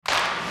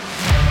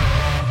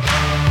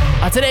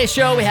On today's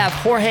show, we have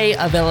Jorge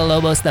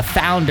Villalobos, the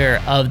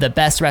founder of The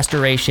Best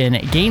Restoration,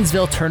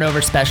 Gainesville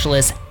turnover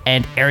specialist,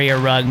 and area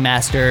rug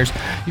masters.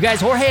 You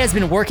guys, Jorge has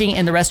been working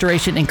in the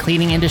restoration and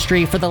cleaning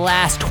industry for the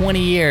last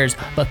 20 years,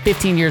 but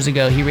 15 years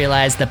ago, he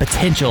realized the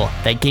potential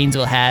that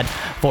Gainesville had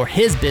for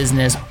his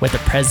business with the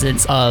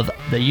presence of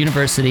the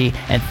university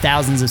and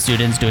thousands of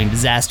students doing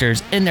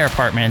disasters in their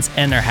apartments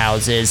and their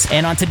houses.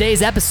 And on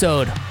today's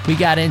episode, we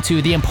got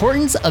into the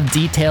importance of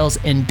details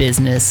in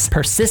business,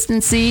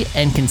 persistency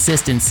and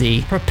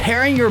consistency,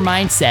 preparing your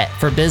mindset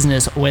for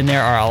business when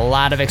there are a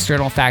lot of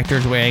external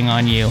factors weighing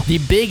on you, the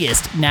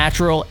biggest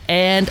natural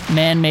and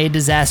man-made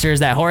disasters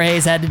that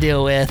Jorge's had to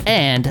deal with,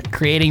 and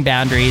creating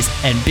boundaries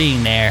and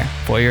being there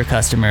for your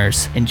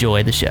customers.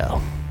 Enjoy the show.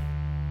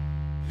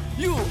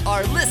 You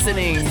are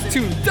listening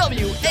to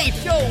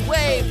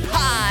WHOA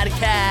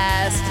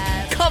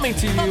Podcast, coming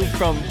to you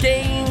from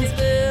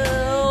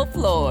Gainesville,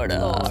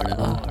 Florida.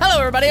 Hello,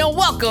 everybody, and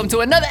welcome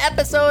to another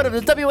episode of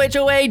the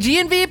WHOA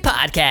GNV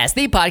Podcast,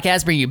 the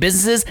podcast bringing you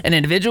businesses and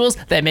individuals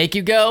that make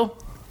you go,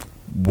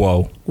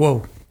 whoa.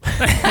 Whoa.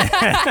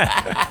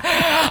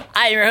 I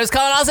am your host,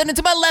 Colin Austin, and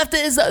to my left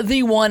is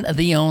the one,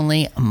 the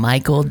only,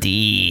 Michael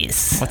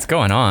Dees. What's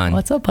going on?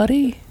 What's up,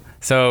 buddy?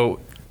 So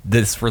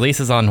this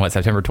releases on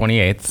September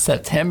 28th?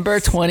 September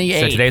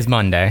 28th. So today's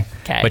Monday,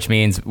 which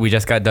means we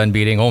just got done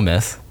beating Ole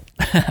Miss.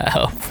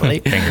 Hopefully.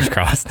 Fingers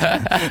crossed.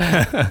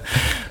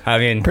 I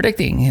mean,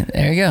 predicting.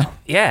 There you go.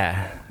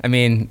 Yeah. I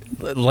mean,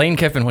 Lane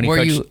Kiffin, when he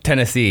coached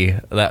Tennessee,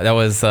 that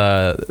was,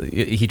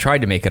 he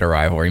tried to make it a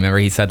rivalry. Remember,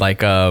 he said,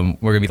 like, we're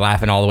going to be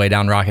laughing all the way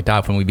down Rocket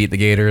Top when we beat the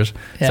Gators.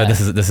 Yeah.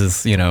 So this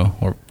is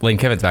Lane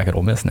Kiffin's back at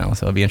Ole Miss now,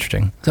 so it'll be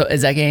interesting. So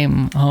is that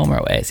game home or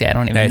away? See, I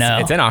don't even know.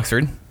 It's in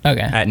Oxford.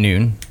 Okay. At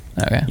noon.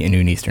 Okay. Yeah,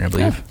 noon Eastern, I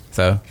believe. Yeah.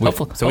 So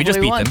we just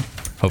beat them.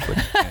 Hopefully.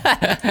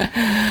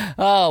 Oh,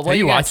 well, have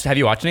you watched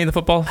any of the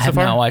football so far? I have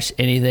not watched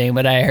anything,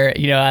 but I heard,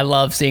 I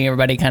love seeing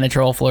everybody kind of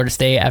troll Florida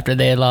State after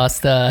they had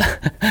lost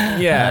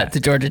to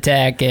Georgia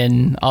Tech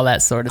and all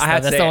that sort of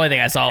stuff. That's the only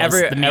thing I saw.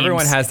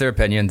 Everyone has their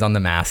opinions on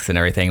the masks and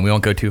everything. We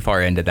won't go too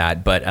far into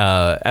that, but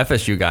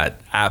FSU got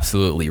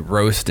absolutely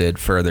roasted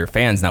for their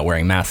fans not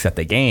wearing masks at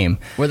the game.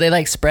 Were they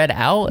like spread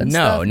out and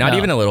stuff? No, not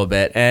even a little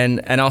bit.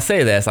 And I'll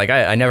say this, like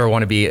I never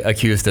want to be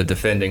accused of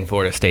defending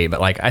Florida State, but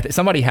like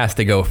somebody has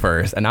to go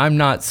first, and I'm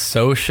not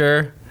so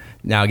sure.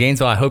 Now,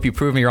 Gainesville, I hope you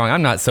prove me wrong.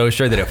 I'm not so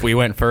sure that if we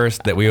went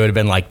first that we would have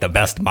been like the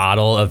best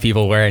model of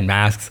people wearing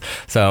masks.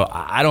 So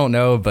I don't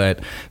know, but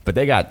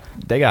they got.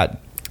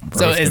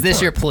 So is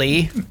this your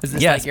plea? Is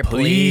this yes, like your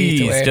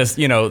please. Plea just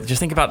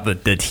think about the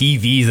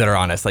TVs that are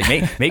on us. Like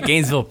make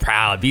Gainesville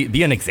proud.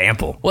 Be an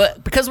example. Well,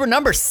 because we're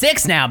number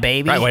 6 now,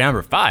 baby. Right, we're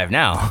number 5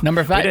 now.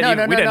 Number 5? No.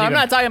 I'm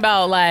not talking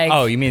about like.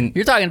 Oh, you mean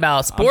you're talking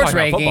about sports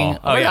ranking?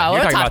 Oh yeah,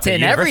 we're top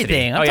 10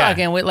 everything. I'm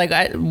talking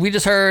we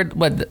just heard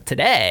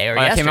today or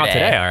yesterday. It came out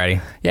today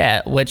already.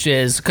 Yeah, which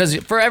is because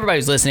for everybody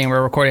who's listening,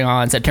 we're recording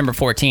on September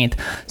 14th.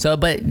 So,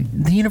 but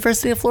the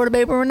University of Florida,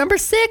 baby, we're number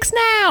 6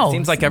 now.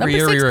 Seems like every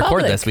year we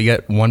record this, we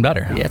get one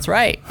better. Yeah, that's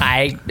right.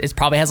 It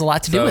probably has a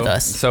lot to do with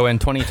us. So in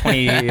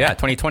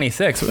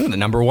 2026, we're the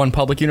number 1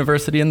 public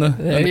university in the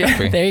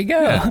country. There you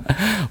go.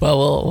 Yeah.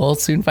 Well, we'll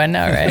soon find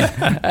out,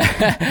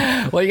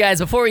 right? Well, you guys,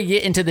 before we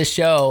get into the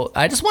show,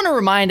 I just want to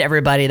remind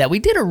everybody that we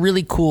did a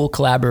really cool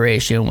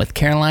collaboration with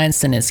Caroline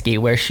Sinitsky,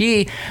 where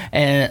she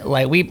and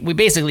we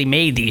basically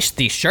made these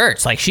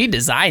shirts. Like she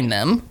designed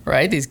them,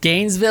 right? These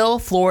Gainesville,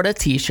 Florida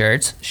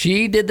T-shirts.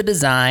 She did the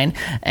design,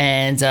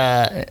 and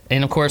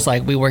of course,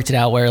 like we worked it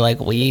out where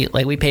we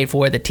paid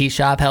for it. The Tea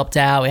Shop helped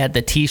out. We had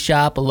the Tea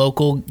Shop, a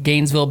local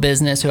Gainesville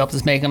business who helped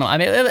us make them. I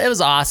mean, it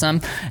was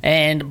awesome.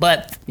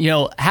 But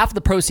half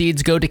the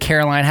proceeds go to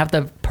Caroline, half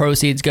the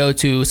proceeds go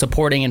to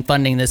supporting and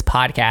funding this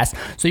podcast.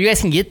 So you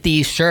guys can get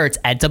these shirts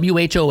at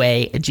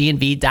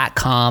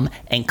WHOAGNV.com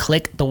and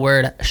click the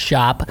word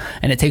shop,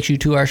 and it takes you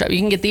to our shop. You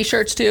can get these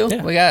shirts too.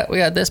 Yeah. We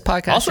got this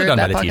podcast also shirt, done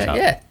by that the podcast. Tea Shop.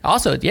 Yeah.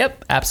 Also,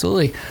 yep,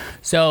 absolutely.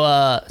 So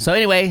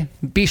anyway,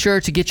 be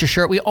sure to get your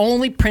shirt. We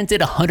only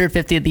printed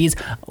 150 of these,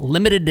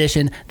 limited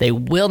edition. They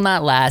will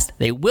not last.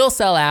 They will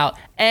sell out,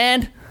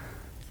 and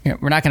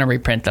we're not going to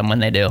reprint them when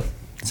they do.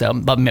 So,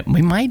 but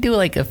we might do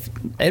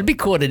it'd be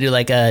cool to do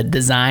like a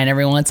design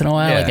every once in a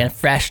while, like a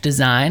fresh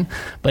design.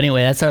 But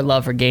anyway, that's our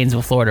love for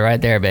Gainesville, Florida right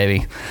there,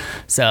 baby.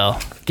 So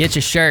get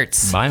your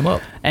shirts. Buy them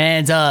up.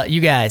 And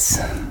you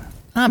guys,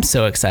 I'm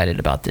so excited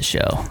about this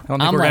show. I don't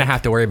think we're going to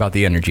have to worry about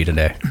the energy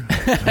today.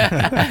 You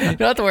don't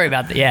have to worry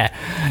about that. Yeah.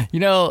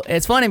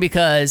 It's funny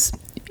because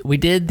we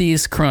did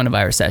these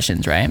coronavirus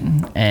sessions, right?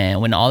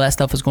 And when all that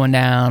stuff was going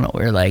down, we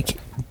were like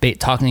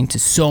talking to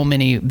so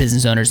many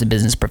business owners and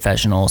business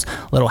professionals,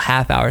 little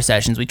half-hour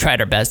sessions. We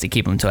tried our best to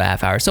keep them to a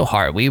half hour. So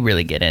hard. We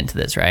really get into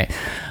this, right?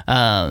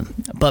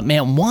 But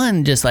man,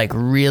 one just like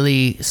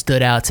really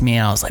stood out to me.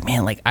 And I was like,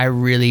 man, like I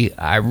really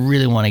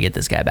want to get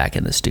this guy back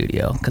in the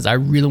studio because I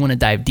really want to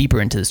dive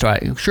deeper into the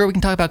story. Sure, we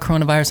can talk about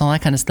coronavirus and all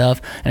that kind of stuff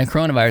in a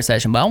coronavirus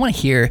session, but I want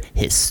to hear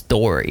his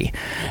story.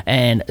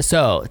 And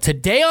so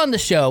today on the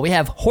show, we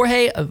have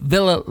Jorge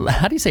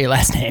How do you say your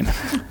last name?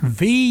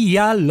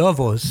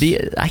 Villalobos.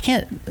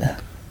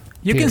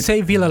 You can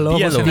say Villa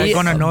Lobos, and I'm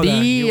gonna know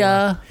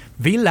that.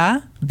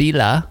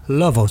 Villa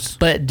Lobos.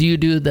 But do you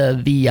do the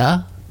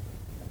Villa?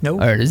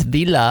 No. Or is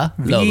Villa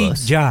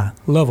Lobos? Villa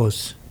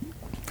Lobos.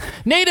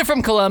 Native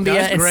from Colombia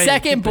That's and great.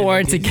 second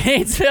born to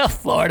Gainesville,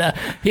 Florida.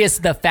 He is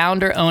the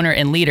founder, owner,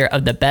 and leader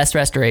of the Best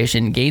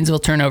Restoration, Gainesville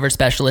Turnover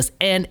Specialist,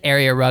 and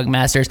Area Rug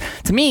Masters.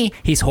 To me,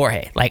 he's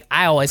Jorge. Like,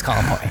 I always call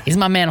him Jorge. He's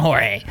my man,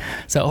 Jorge.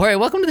 So, Jorge,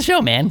 welcome to the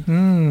show,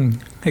 man.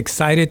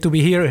 Excited to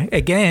be here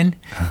again.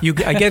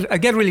 I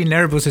get really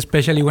nervous,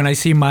 especially when I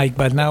see Mike,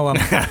 but now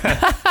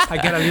I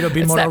get a little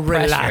bit more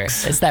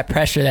relaxed. It's that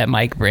pressure that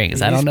Mike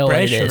brings. I don't know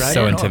what it is.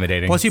 So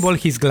intimidating. Possible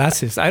his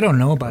glasses. I don't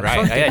know, but Right,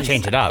 I gotta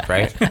change it up,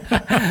 right?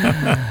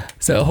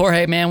 So,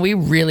 Jorge, man, we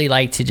really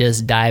like to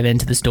just dive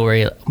into the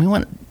story.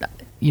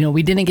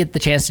 We didn't get the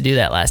chance to do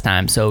that last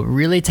time, so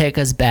really take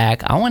us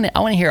back. I want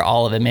to hear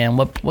all of it, man.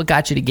 What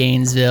got you to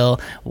Gainesville?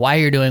 Why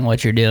you're doing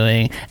what you're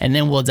doing, and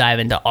then we'll dive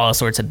into all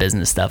sorts of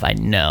business stuff. I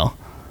know.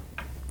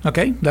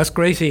 Okay, that's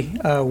crazy.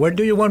 Where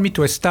do you want me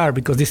to start?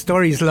 Because the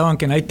story is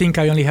long, and I think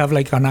I only have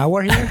like an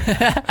hour here.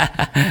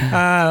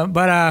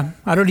 But I'm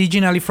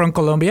originally from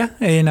Colombia,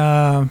 and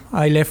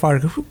I left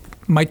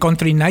my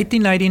country in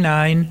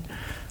 1999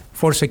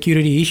 for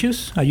security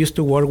issues. I used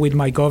to work with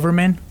my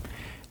government.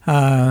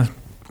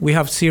 We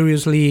have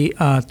seriously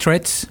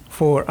threats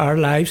for our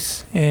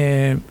lives,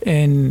 and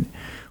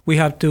we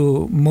have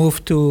to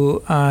move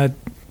to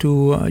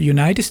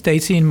United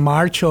States in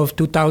March of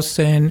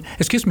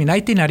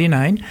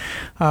 1999.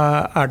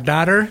 Our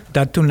daughter,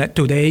 that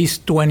today is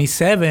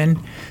 27,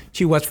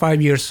 she was 5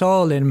 years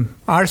old, and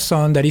our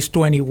son, that is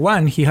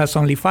 21, he has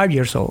only 5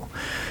 years old.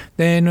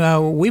 Then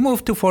we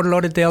moved to Fort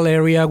Lauderdale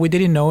area. We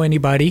didn't know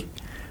anybody.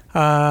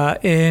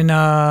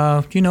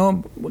 The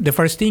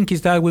first thing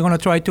is that we're going to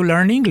try to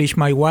learn English.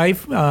 My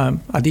wife,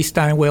 at this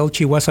time,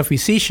 she was a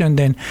physician,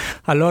 then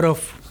a lot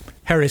of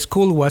her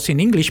school was in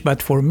English,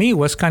 but for me it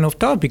was kind of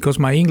tough because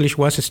my English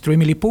was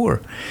extremely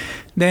poor.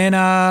 Then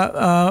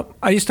I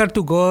started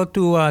to go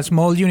to a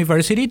small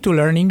university to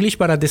learn English,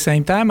 but at the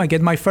same time I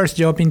get my first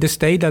job in the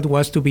state that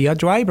was to be a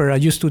driver. I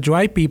used to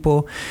drive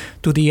people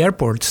to the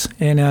airports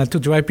and to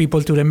drive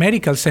people to the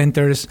medical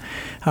centers.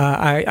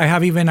 I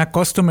have even a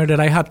customer that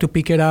I have to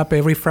pick it up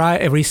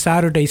every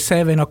Saturday,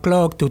 7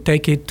 o'clock to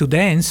take it to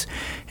dance,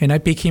 and I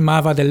pick him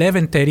up at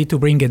 11:30 to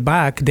bring it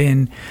back.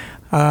 Then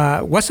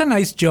was a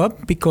nice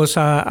job because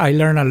I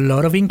learned a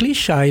lot of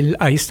English.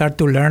 I start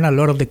to learn a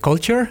lot of the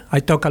culture.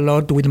 I talk a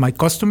lot with my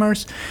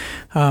customers.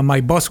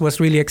 My boss was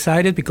really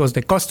excited because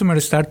the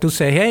customers start to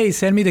say, hey,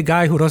 send me the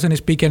guy who doesn't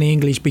speak any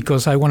English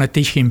because I want to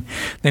teach him.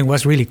 Then it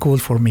was really cool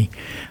for me.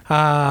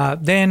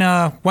 Then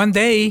one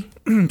day,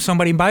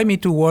 somebody invited me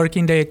to work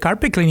in the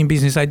carpet cleaning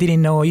business. I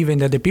didn't know even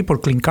that the people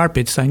clean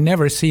carpets. I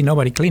never see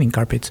nobody cleaning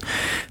carpets.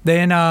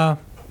 Then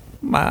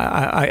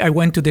I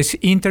went to this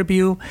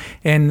interview,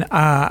 and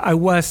I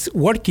was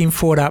working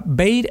for a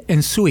bait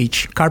and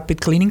switch carpet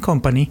cleaning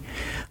company.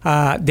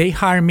 They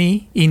hired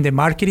me in the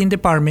marketing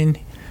department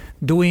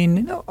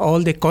doing all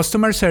the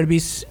customer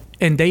service,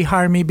 and they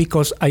hired me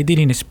because I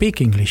didn't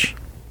speak English.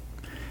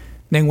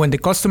 Then when the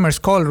customers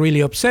called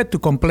really upset to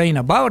complain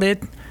about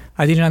it,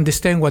 I didn't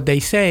understand what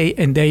they say,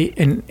 and they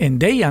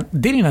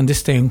didn't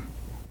understand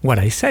what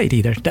I said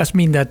either. That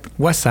means that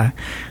was a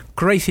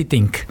crazy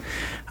thing.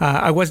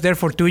 I was there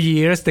for 2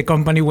 years. The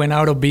company went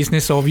out of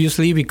business,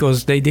 obviously,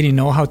 because they didn't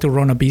know how to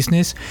run a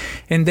business.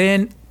 And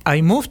then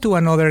I moved to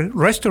another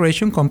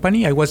restoration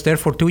company. I was there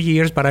for 2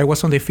 years, but I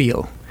was on the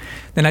field.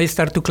 Then I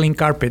started to clean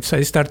carpets.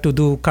 I started to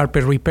do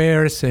carpet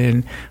repairs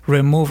and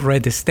remove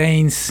red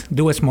stains,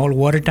 do a small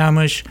water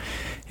damage.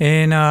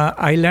 And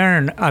I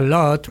learned a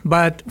lot,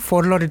 but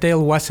Fort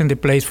Lauderdale wasn't the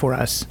place for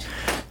us.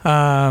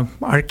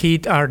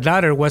 Our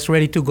daughter was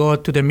ready to go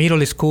to the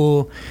middle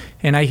school,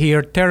 and I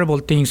hear terrible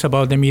things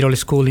about the middle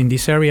school in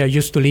this area. I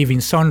used to live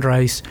in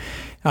Sunrise,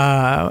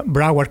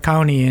 Broward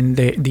County, and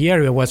the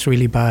area was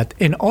really bad.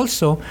 And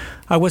also,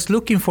 I was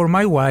looking for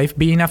my wife,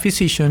 being a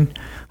physician,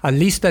 at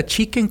least that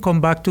she can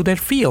come back to their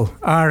field.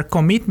 Our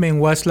commitment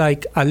was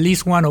like at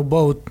least one of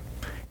both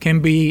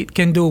can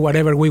do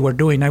whatever we were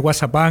doing. I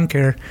was a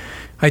banker.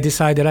 I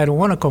decided I don't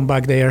want to come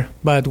back there,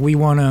 but we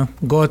want to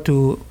go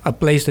to a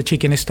place that she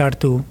can start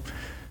to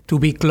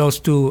be close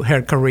to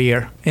her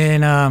career.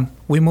 And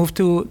we moved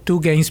to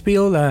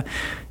Gainesville.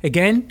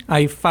 Again,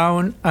 I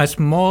found a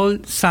small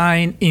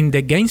sign in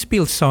the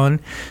Gainesville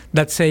Sun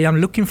that say, I'm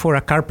looking for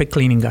a carpet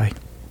cleaning guy.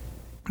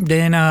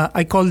 Then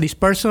I called this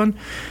person,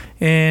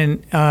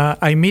 and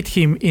I meet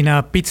him in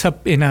a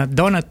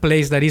donut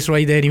place that is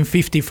right there in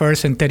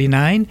 51st and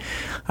 39.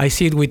 I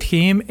sit with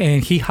him,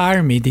 and he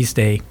hired me this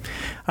day.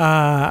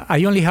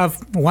 I only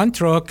have one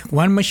truck,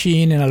 one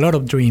machine, and a lot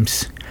of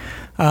dreams.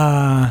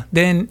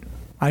 Then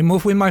I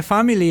moved with my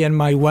family, and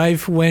my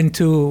wife went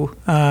to,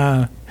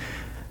 I'm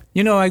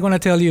going to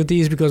tell you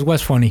this because it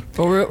was funny.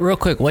 Well, real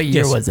quick, what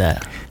year was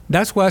that?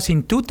 That was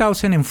in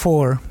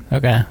 2004.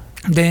 Okay.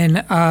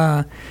 Then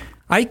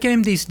I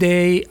came this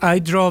day. I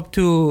drove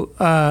to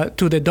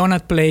the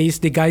donut place.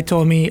 The guy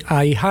told me,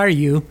 I hire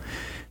you.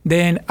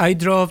 Then I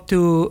drove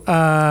to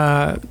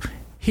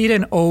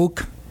Hidden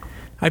Oak.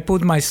 I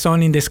put my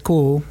son in the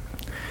school.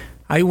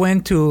 I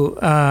went to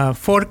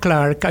Fort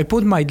Clark. I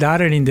put my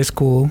daughter in the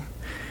school.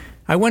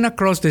 I went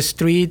across the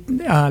street,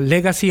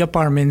 Legacy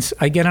Apartments.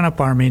 I get an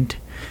apartment.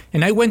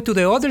 And I went to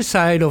the other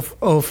side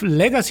of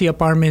Legacy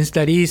Apartments,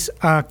 that is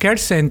a care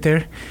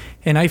center,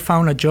 and I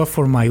found a job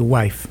for my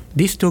wife.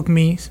 This took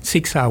me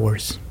 6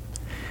 hours.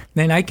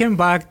 Then I came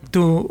back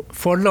to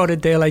Fort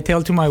Lauderdale. I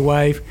tell to my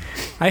wife,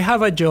 I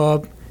have a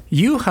job,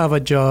 you have a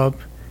job,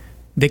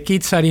 the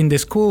kids are in the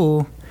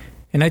school,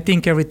 and I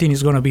think everything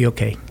is going to be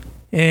okay.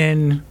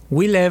 And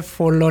we left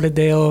Fort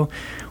Lauderdale.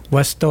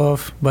 Was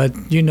tough, but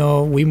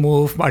we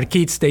moved. Our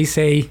kids, they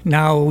say,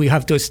 now we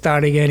have to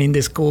start again in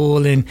the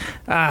school, and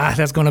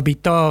that's going to be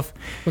tough.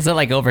 Was it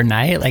like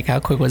overnight? Like,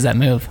 how quick was that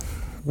move?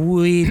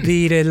 We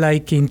did it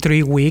like in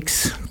 3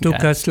 weeks.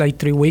 Took us like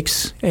 3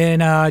 weeks.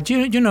 And, I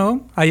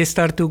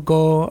started to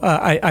go,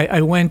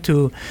 I went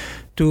to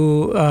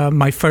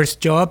my first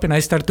job, and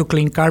I started to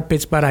clean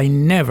carpets, but I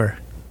never,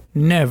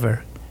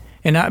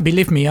 and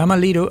believe me, I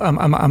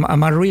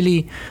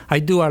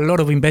do a lot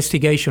of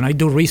investigation. I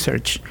do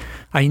research.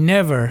 I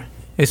never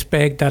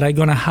expect that I'm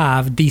going to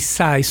have this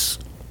size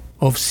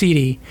of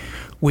city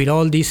with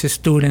all these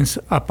students'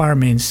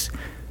 apartments,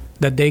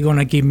 that they're going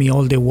to give me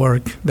all the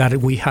work that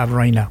we have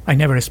right now. I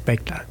never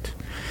expect that.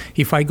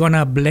 If I'm going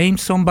to blame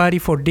somebody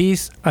for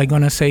this, I'm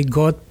going to say,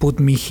 God put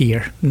me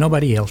here,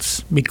 nobody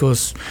else.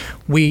 Because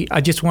I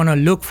just want to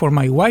look for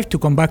my wife to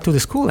come back to the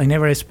school. I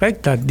never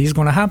expect that this is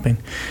going to happen.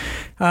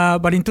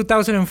 But in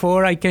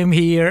 2004, I came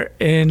here,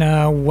 and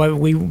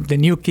the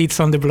new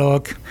kids on the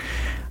block,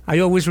 I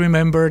always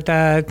remember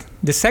that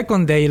the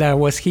second day that I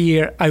was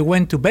here, I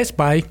went to Best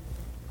Buy,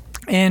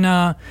 and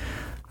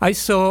I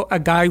saw a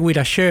guy with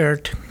a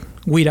shirt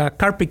with a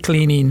carpet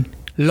cleaning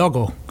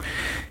logo.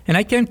 And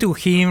I came to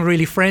him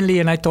really friendly,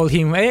 and I told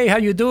him, hey, how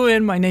you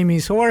doing? My name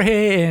is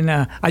Jorge, and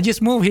I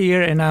just moved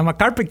here, and I'm a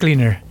carpet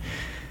cleaner.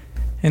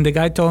 And the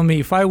guy told me,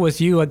 if I was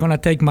you, I'm going to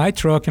take my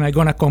truck, and I'm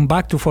going to come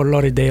back to Fort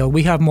Lauderdale.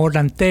 We have more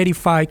than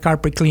 35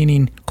 carpet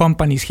cleaning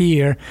companies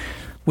here.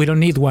 We don't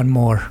need one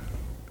more.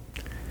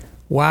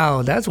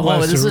 Wow, this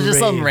was just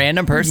some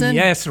random person?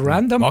 Yes,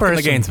 random person. Welcome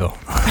to Gainesville.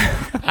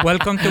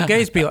 Welcome to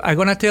Gainesville. I'm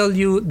going to tell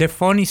you the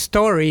funny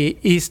story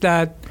is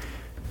that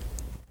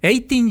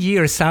 18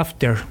 years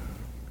after,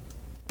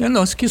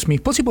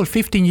 possible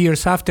 15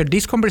 years after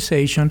this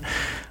conversation,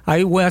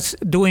 I was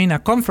doing a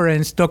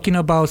conference talking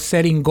about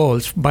setting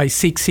goals by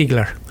Zig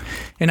Ziglar.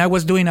 And I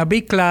was doing a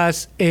big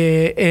class,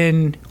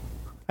 and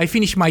I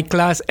finished my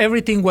class.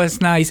 Everything was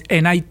nice.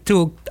 And I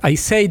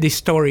say this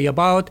story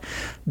about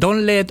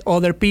don't let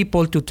other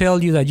people to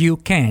tell you that you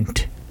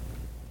can't.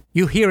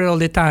 You hear it all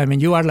the time,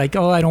 and you are like,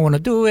 oh, I don't want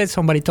to do it.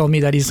 Somebody told me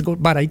that it's a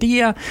bad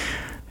idea.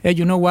 Hey,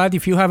 you know what?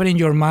 If you have it in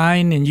your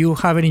mind and you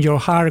have it in your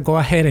heart, go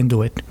ahead and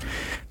do it.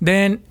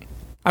 Then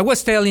I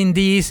was telling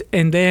this,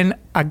 and then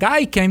a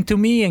guy came to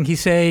me, and he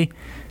say,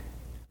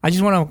 I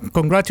just want to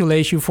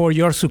congratulate you for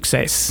your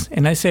success.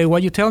 And I say, why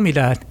you tell me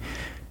that?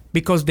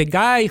 Because the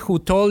guy who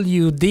told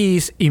you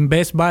this in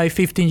Best Buy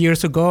 15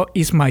 years ago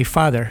is my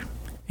father,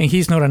 and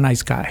he's not a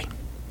nice guy.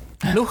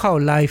 Look how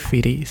life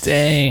it is.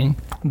 Dang.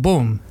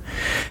 Boom.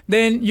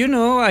 Then,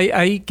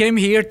 I came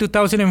here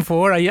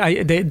 2004.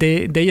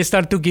 They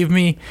start to give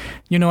me,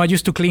 I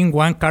used to clean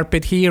one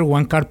carpet here,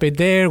 one carpet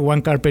there,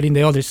 one carpet in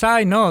the other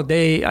side. No,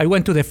 I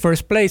went to the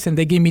first place, and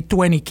they gave me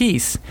 20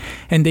 keys.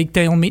 And they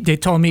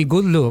told me,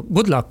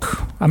 good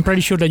luck. I'm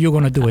pretty sure that you're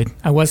going to do it.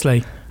 I was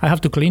like, I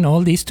have to clean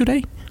all this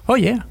today? Oh,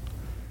 yeah.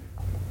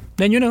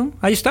 Then,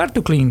 I start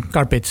to clean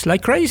carpets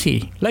like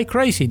crazy.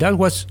 That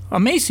was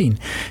amazing.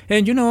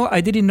 And,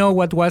 I didn't know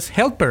what was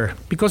helper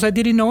because I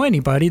didn't know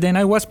anybody. Then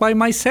I was by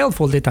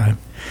myself all the time.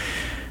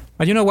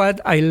 But you know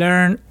what? I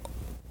learned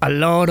a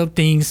lot of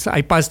things.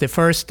 I passed the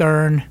first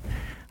turn.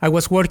 I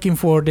was working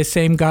for the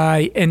same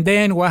guy. And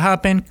then what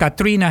happened?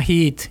 Katrina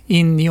hit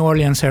in New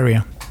Orleans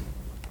area.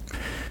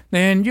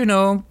 Then,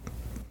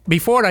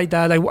 before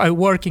that, I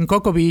worked in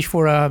Cocoa Beach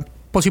for a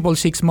possible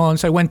 6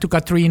 months. I went to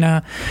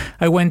Katrina.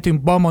 I went to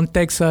Beaumont,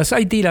 Texas.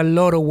 I did a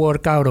lot of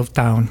work out of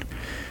town.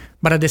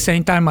 But at the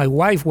same time, my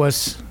wife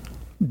was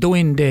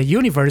doing the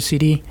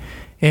university,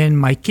 and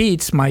my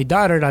kids, my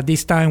daughter at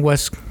this time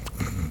was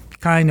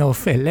kind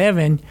of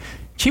 11.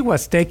 She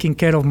was taking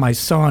care of my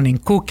son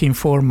and cooking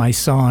for my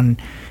son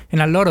and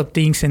a lot of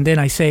things. And then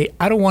I say,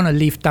 I don't want to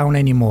leave town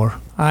anymore.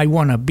 I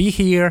want to be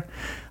here.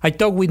 I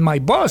talked with my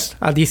boss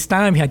at this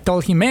time. I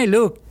told him, hey,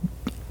 look,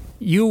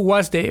 you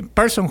was the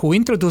person who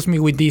introduced me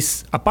with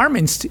these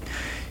apartments.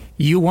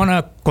 You want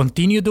to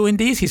continue doing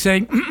this? He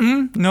said,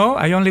 no,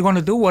 I only want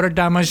to do water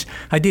damage.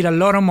 I did a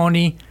lot of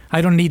money.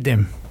 I don't need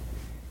them.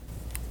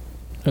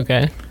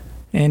 Okay.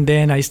 And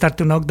then I start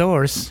to knock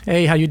doors.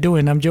 Hey, how you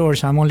doing? I'm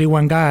George. I'm only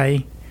one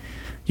guy.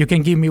 You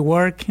can give me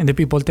work? And the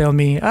people tell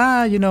me,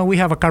 we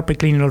have a carpet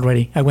cleaning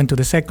already. I went to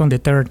the second, the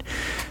third.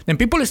 Then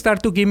people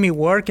start to give me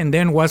work, and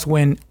then was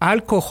when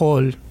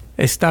alcohol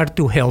start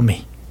to help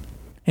me.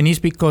 And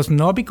it's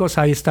not because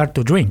I start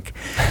to drink.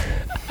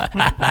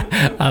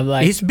 I'm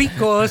like, It's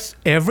because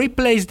every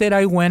place that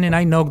I went and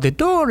I knock the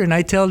door and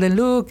I tell them,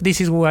 look,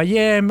 this is who I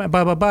am,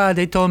 blah, blah, blah.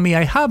 They told me,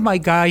 I have my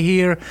guy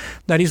here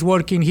that is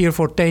working here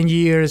for 10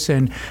 years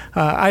and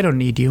I don't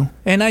need you.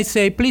 And I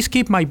say, please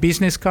keep my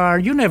business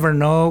card. You never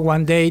know.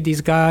 One day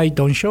this guy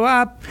don't show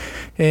up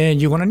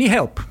and you're going to need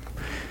help.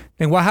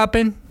 And what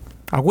happened?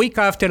 A week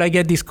after, I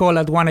get this call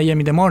at 1 a.m.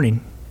 in the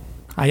morning.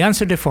 I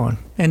answer the phone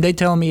and they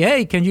tell me,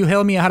 hey, can you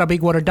help me? I had a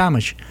big water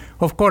damage.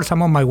 Of course,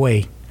 I'm on my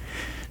way.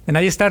 And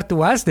I start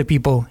to ask the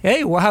people,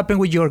 hey, what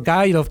happened with your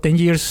guy of 10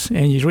 years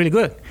and he's really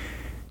good?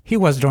 He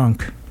was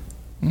drunk.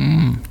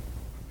 1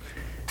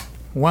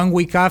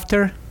 week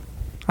after,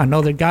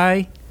 another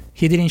guy,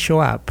 he didn't show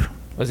up.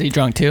 was he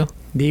drunk too?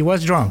 He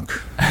was drunk.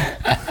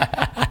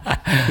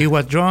 He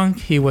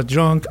was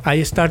drunk.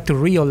 I start to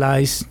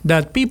realize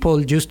that people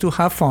used to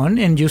have fun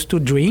and used to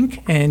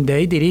drink and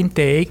they didn't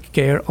take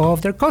care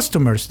of their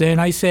customers. Then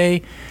I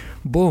say,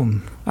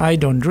 boom, I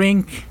don't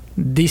drink.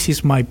 This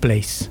is my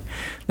place.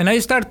 Then I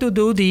start to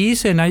do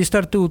this and I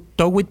start to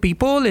talk with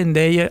people and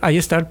I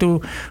start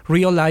to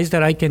realize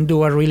that I can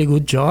do a really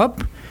good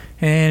job.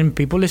 And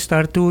people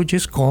start to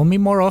just call me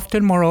more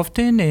often.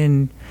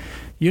 And,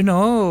 you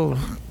know,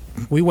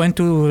 we went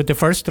to the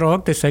first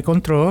truck, the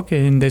second truck,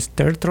 and the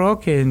third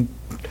truck. And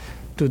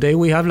today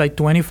we have like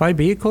 25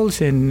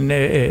 vehicles and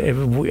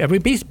every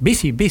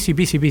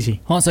busy.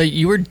 Well, so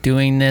you were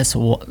doing this,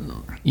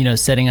 you know,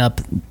 setting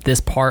up this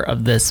part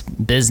of this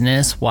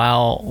business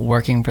while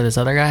working for this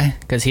other guy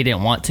because he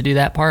didn't want to do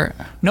that part?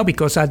 No,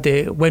 because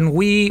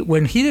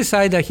when he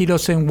decided that he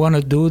doesn't want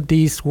to do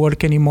this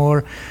work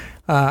anymore,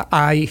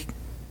 I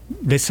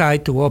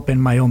decided to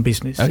open my own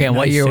business. Okay, and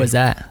what year was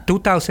that?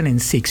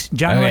 2006,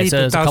 January 2006. So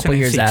it was a couple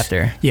years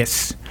after.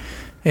 Yes.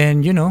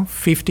 And,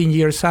 15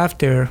 years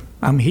after,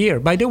 I'm here.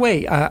 By the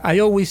way, I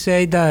always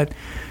say that,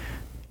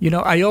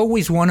 I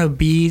always want to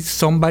be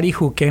somebody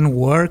who can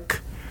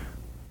work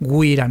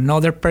with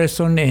another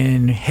person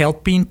and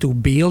helping to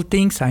build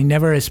things. I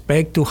never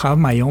expect to have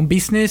my own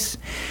business.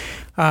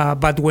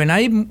 But when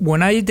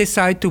I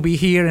decide to be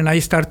here and I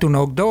start to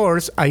knock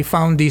doors, I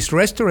found this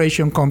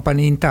restoration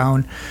company in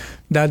town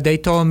that they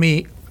told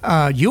me,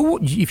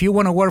 if you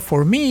want to work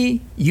for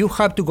me, you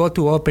have to go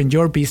to open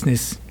your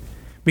business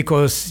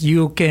because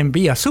you can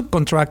be a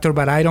subcontractor,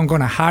 but I don't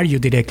going to hire you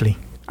directly.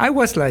 I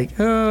was like,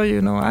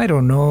 I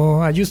don't know.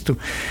 I used to,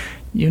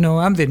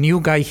 I'm the new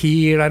guy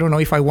here. I don't know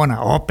if I want to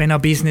open a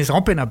business.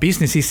 Open a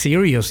business is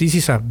serious. This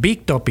is a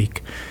big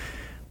topic.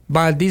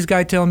 But this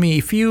guy told me,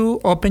 if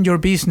you open your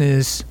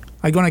business,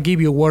 I'm going to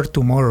give you work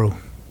tomorrow.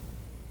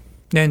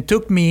 Then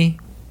took me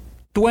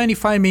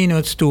 25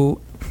 minutes to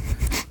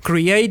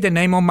create the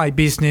name of my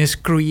business,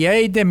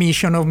 create the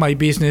mission of my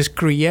business,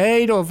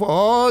 create of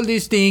all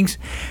these things,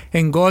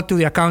 and go to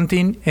the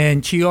accounting,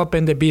 and she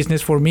opened the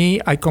business for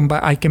me. I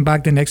came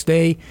back the next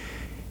day,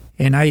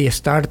 and I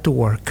start to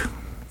work.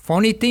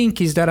 Funny thing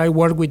is that I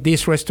worked with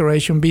this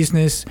restoration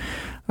business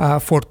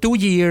for 2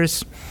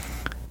 years.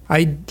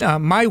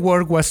 My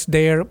work was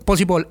there.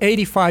 Possible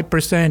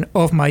 85%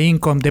 of my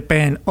income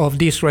depend of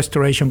this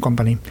restoration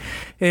company.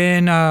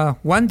 And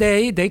one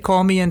day they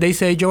call me and they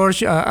say,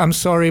 George, I'm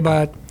sorry,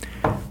 but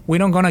we're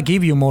not going to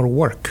give you more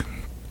work.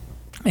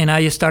 And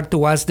I start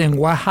to ask them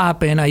what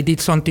happened. I did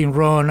something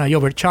wrong. I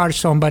overcharged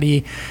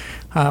somebody.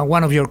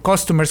 One of your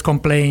customers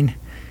complained.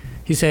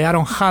 He said, I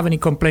don't have any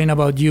complaint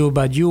about you,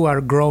 but you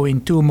are growing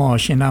too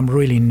much and I'm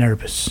really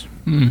nervous.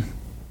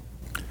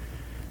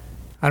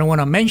 I don't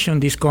want to mention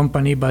this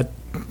company, but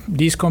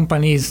this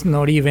company is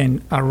not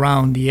even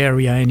around the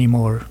area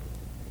anymore.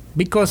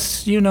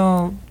 Because,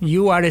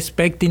 you are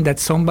expecting that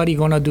somebody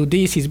going to do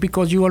this is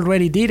because you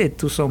already did it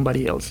to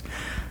somebody else.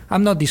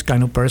 I'm not this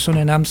kind of person,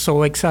 and I'm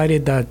so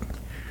excited that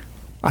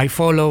I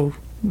follow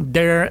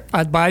their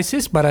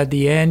advices, but at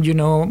the end,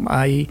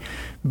 I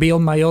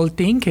build my own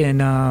thing,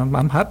 and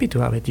I'm happy to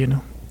have it,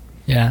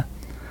 Yeah.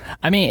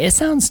 I mean, it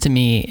sounds to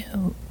me...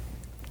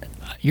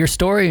 Your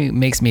story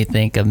makes me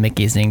think of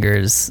Mickey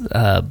Zinger's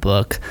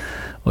book,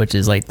 which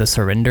is like the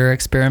Surrender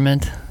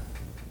Experiment,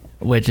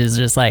 which is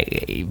just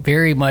like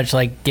very much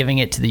like giving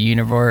it to the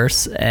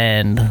universe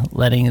and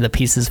letting the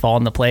pieces fall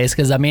into place.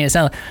 Because I mean, it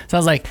sounds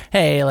like,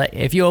 hey, like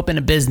if you open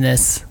a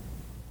business,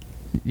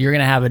 you're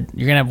gonna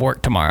have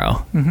work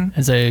tomorrow,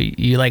 and so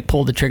you like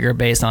pull the trigger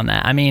based on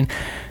that. I mean.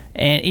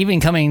 And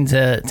even coming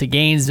to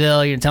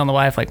Gainesville, you're telling the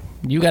wife, like,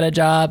 you got a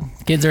job,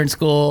 kids are in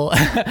school.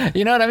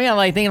 You know what I mean? I'm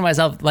like thinking to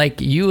myself,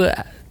 like, you,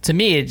 to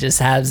me, it just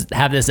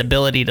have this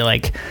ability to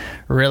like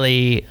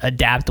really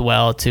adapt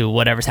well to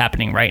whatever's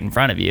happening right in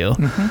front of you.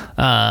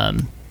 I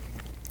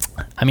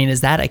mean,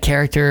 is that a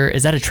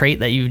trait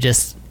that you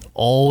just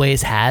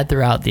always had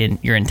throughout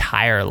your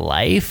entire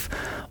life?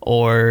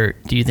 Or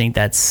do you think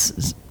did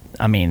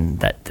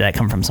that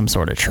come from some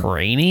sort of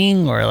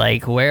training, or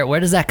like where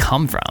does that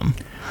come from?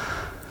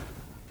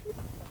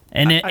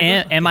 And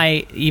am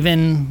I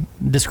even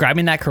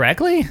describing that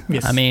correctly?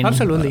 Yes, I mean,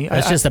 absolutely.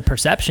 It's just a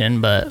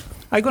perception, but...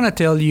 I'm going to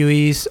tell you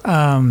is,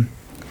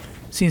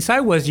 since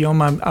I was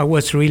young, I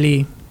was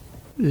really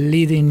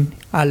leading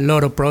a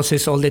lot of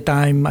process all the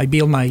time. I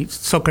build my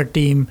soccer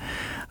team.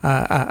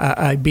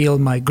 I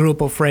build my group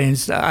of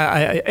friends.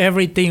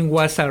 Everything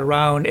was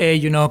around, hey,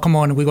 come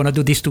on, we're going to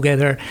do this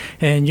together.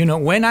 And,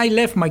 when I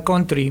left my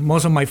country,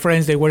 most of my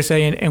friends, they were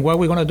saying, and what are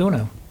we going to do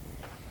now?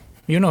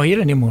 You're not here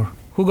anymore.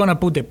 Who's going to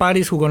put the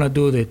parties? Who's going to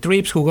do the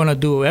trips? Who's going to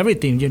do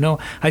everything,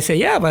 I say,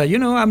 yeah, but,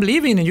 I'm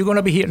leaving and you're going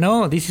to be here.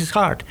 No, this is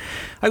hard.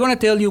 I'm going to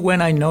tell you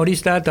when I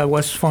noticed that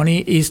was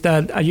funny is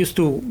that I used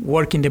to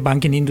work in the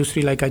banking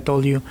industry, like I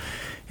told you.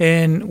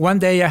 And one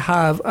day I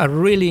have a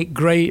really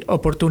great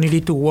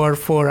opportunity to work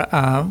for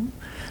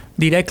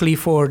directly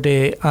for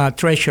the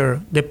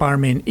treasury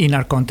department in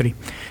our country.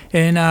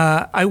 And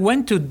I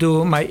went to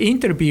do my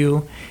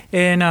interview,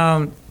 and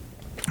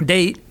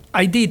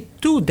I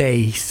did 2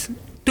 days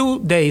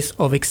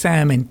of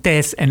exam and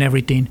tests and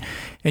everything.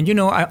 And,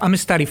 I'm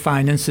studying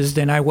finances.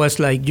 Then I was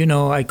like,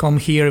 I come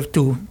here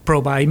to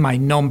provide my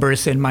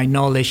numbers and my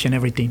knowledge and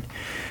everything.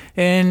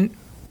 And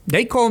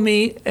they called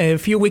me a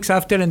few weeks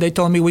after and they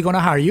told me, we're going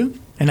to hire you.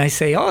 And I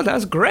say, oh,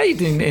 that's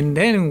great. And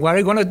then what are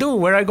you going to do?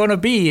 Where are you going to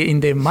be? In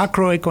the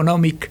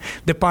macroeconomic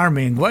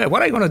department. What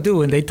are you going to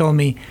do? And they told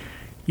me,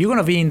 you're going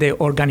to be in the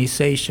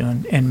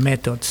organization and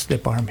methods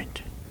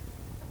department.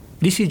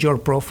 This is your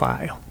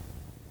profile.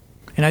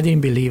 And I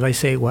didn't believe. I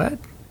say, what?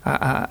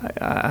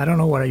 I don't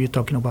know what are you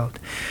talking about.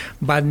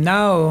 But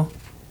now,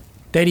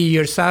 30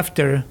 years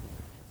after,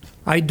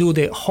 I do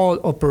the whole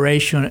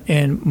operation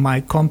in my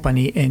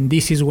company, and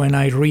this is when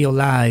I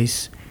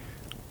realize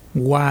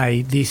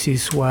why this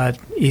is what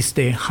is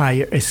the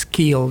higher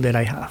skill that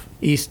I have,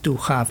 is to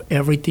have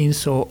everything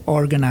so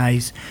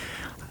organized,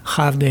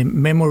 have the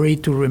memory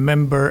to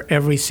remember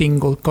every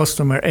single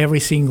customer, every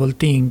single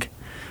thing.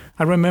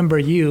 I remember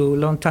you a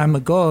long time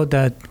ago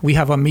that we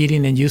have a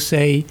meeting and you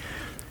say,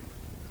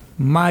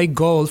 my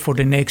goal for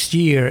the next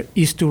year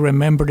is to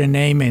remember the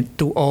name and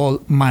to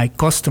all my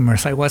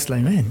customers. I was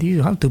like, man,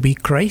 you have to be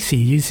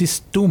crazy. This is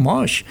too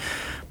much.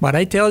 But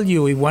I tell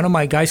you, if one of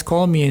my guys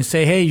called me and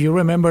say, hey, you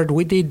remembered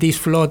we did this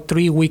flood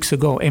 3 weeks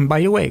ago. And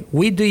by the way,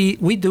 we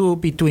do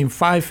between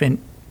 5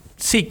 and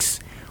 6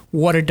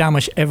 water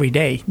damage every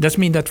day. That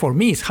means that for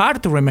me, it's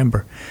hard to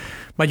remember.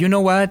 But you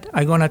know what?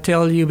 I'm going to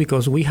tell you,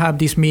 because we have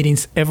these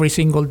meetings every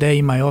single day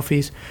in my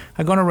office.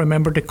 I'm going to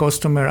remember the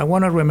customer. I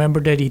want to remember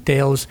the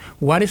details.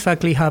 What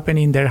exactly happened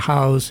in their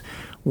house?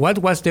 What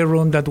was the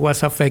room that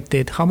was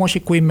affected? How much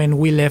equipment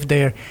we left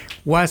there?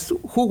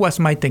 Who was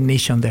my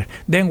technician there?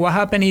 Then what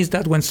happened is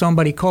that when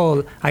somebody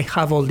called, I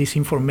have all this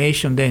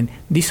information. Then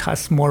this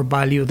has more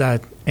value than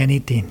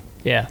anything.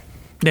 Yeah.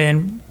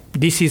 Then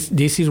this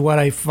is what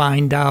I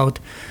find out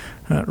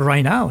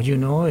right now,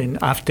 and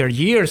after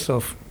years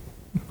of,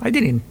 I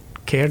didn't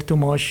care too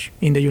much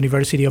in the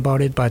university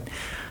about it, but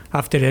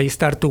after I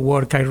start to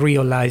work, I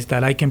realized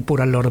that I can put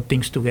a lot of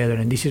things together,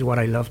 and this is what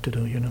I love to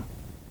do,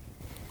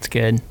 It's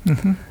good.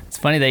 Mm-hmm. It's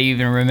funny that you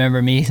even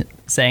remember me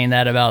saying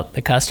that about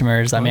the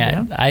customers. I mean,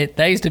 yeah.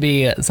 That used to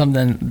be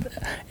something.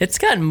 It's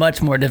gotten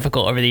much more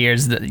difficult over the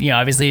years.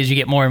 Obviously, as you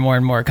get more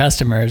and more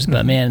customers.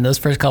 But man, those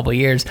first couple of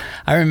years,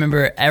 I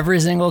remember every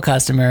single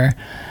customer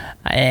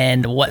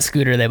and what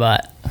scooter they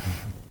bought.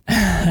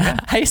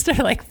 I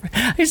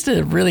used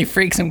to really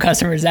freak some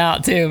customers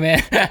out too,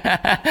 man.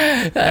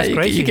 That's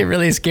crazy. You can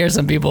really scare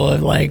some people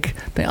of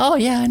oh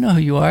yeah, I know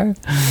who you are,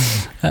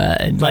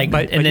 and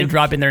then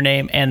dropping their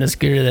name and the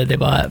scooter that they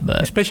bought.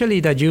 But especially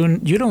that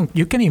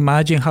you can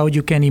imagine how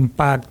you can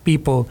impact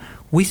people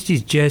with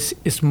just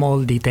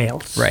small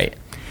details. Right.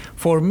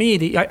 For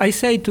me, I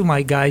say to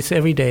my guys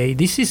every day,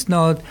 this is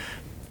not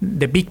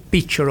the big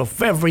picture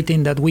of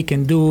everything that we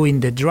can do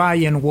in the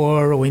drying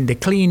world or in the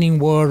cleaning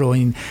world or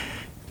in.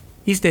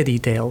 It's the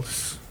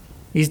details.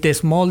 It's the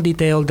small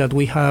detail that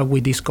we have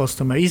with this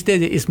customer. It's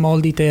the small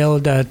detail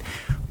that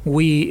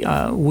we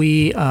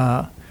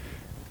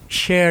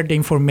share the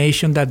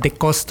information that the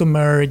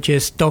customer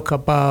just talk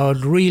about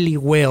really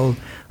well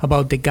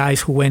about the guys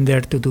who went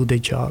there to do the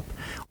job.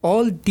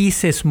 All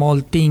these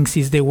small things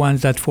is the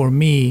ones that for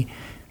me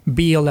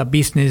build a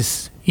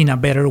business in a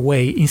better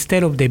way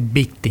instead of the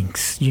big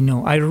things.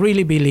 I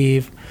really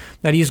believe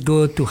that it's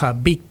good to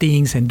have big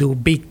things and do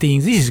big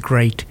things. This is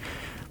great.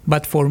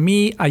 But for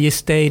me, I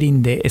stayed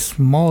in the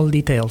small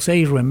details.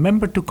 Hey,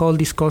 remember to call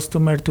this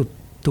customer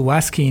to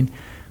ask him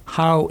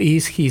how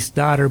is his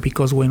daughter,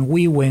 because when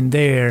we went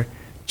there,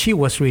 she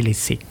was really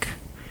sick.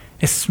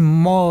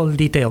 Small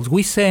details.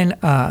 We send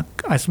a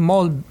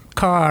small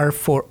car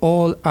for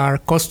all our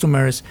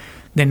customers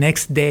the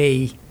next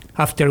day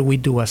after we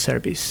do a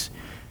service.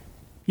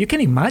 You can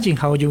imagine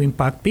how you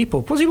impact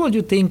people. Possible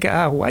you think,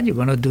 why are you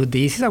going to do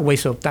this? It's a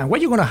waste of time. Why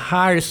are you going to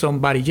hire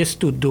somebody just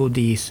to do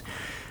this?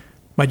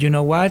 But you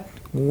know what?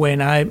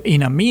 When I'm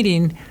in a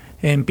meeting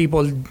and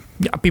people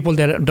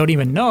that don't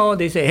even know,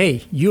 they say,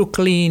 hey, you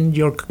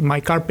cleaned my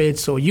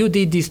carpets, so you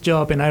did this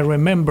job, and I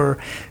remember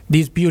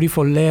this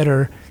beautiful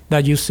letter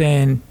that you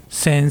send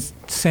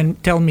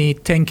tell me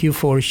thank you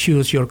for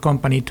choose your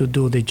company to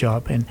do the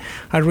job. And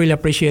I really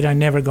appreciate it. I'm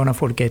never going to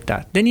forget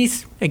that. Then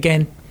it's,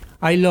 again,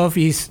 I love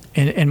is,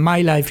 and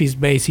my life is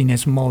based in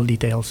small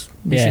details.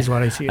 This is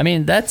what I see. I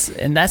mean, that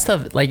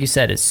stuff, like you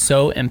said, is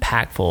so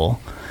impactful.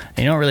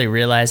 And you don't really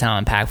realize how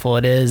impactful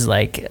it is,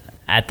 like,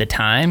 at the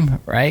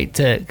time, right?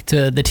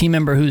 To the team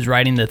member who's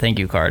writing the thank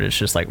you card, it's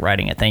just like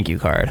writing a thank you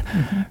card,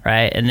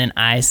 right? And then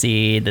I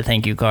see the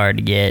thank you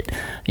card get,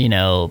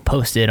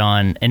 posted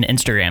on an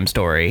Instagram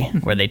story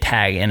where they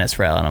tag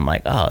Innisfrell, and I'm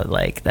like, oh,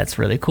 like, that's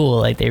really cool.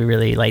 Like, they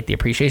really like the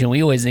appreciation.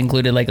 We always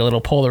included like a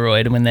little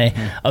Polaroid when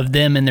of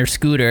them and their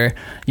scooter,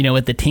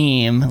 with the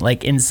team,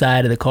 like,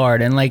 inside of the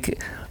card. And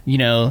like,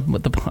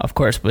 of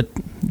course, with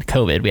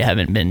COVID, we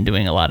haven't been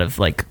doing a lot of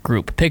like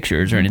group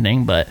pictures or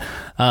anything, but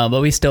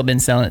we've still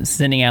been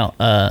sending out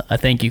a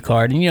thank you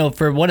card. And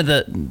for one of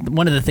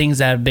the things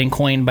that have been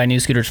coined by New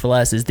Scooters for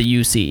Less is the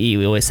UCE.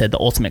 We always said the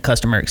ultimate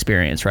customer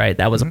experience, right?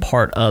 That was a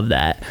part of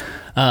that.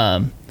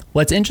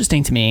 What's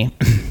interesting to me,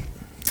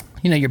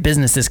 your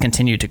business has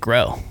continued to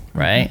grow,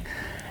 right?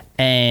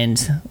 And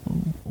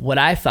what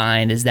I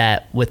find is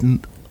that with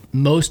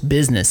most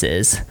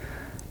businesses,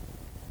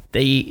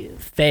 they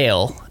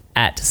fail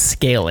at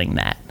scaling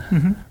that,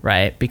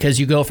 right? Because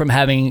you go from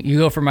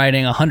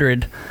writing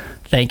 100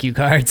 thank you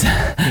cards,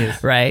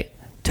 yes, right,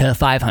 to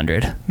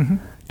 500,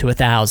 to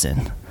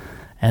 1,000,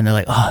 and they're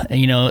like, oh,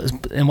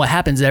 and what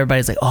happens is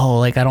everybody's like, oh,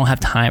 like, I don't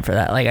have time for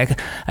that, like,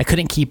 I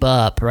couldn't keep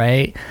up,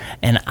 right?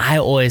 And I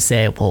always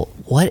say, well,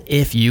 what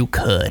if you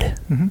could,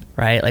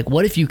 right? Like,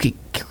 what if you could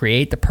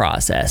create the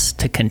process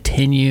to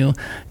continue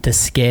to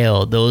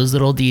scale those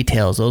little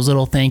details, those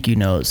little thank you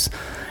notes,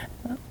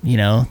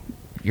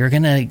 you're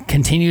going to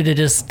continue to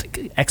just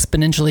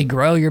exponentially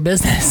grow your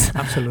business.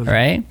 Absolutely.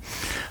 Right?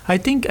 I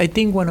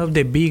think one of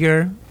the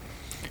bigger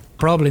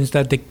problems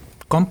that the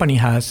company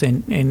has,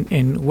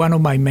 and one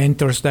of my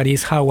mentors, that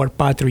is Howard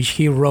Partridge,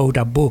 he wrote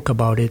a book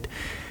about it,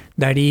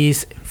 that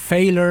is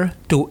failure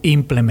to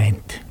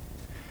implement.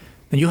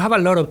 And you have a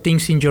lot of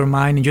things in your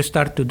mind and you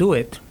start to do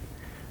it,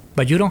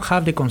 but you don't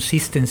have the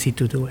consistency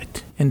to do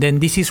it. And then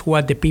this is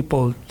what the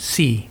people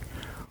see.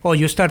 Or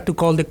you start to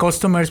call the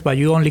customers, but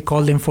you only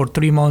call them for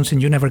 3 months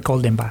and you never call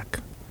them back.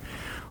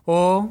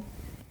 Or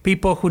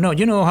people who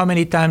know, how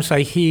many times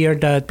I hear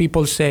that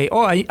people say,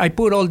 oh, I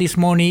put all this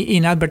money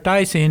in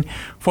advertising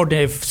for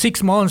the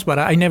 6 months, but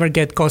I never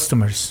get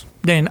customers.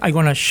 Then I'm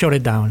going to shut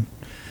it down.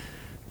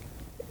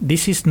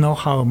 This is not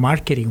how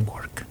marketing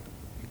works.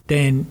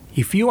 Then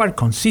if you are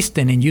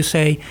consistent and you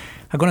say,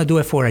 I'm going to do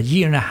it for 1.5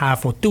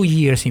 years or 2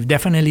 years, if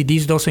definitely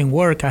this doesn't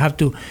work, I have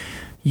to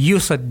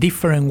use a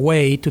different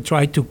way to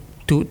try to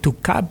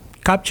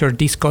capture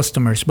these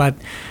customers. But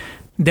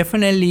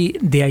definitely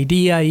the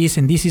idea is,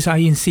 and this is I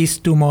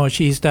insist too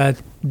much, is that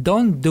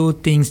don't do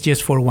things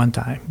just for one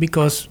time,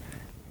 because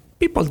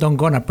people don't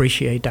gonna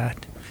appreciate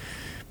that.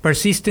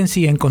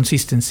 Persistency and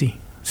consistency.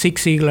 Zig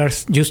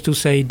Ziglar used to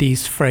say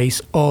this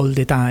phrase all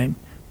the time: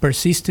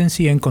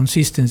 persistency and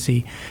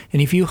consistency.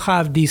 And if you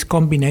have this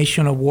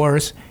combination of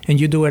words and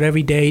you do it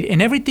every day,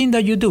 and everything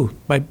that you do,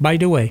 by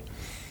the way,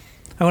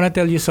 I want to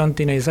tell you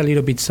something that is a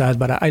little bit sad,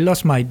 but I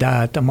lost my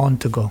dad a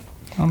month ago.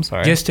 I'm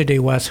sorry. Yesterday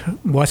was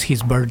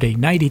his birthday,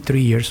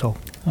 93 years old.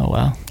 Oh,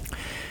 wow.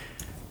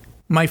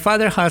 My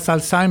father has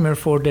Alzheimer's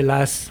for the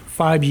last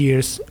 5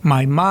 years.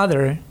 My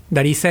mother,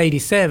 that is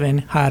 87,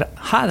 had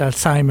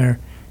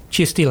Alzheimer's.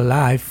 She's still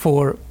alive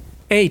for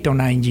 8 or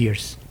 9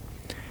 years.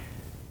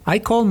 I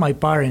call my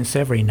parents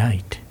every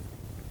night,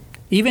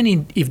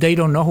 even if they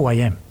don't know who I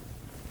am.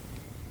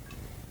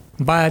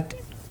 But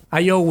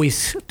I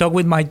always talk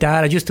with my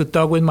dad. I used to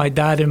talk with my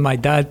dad, and my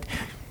dad,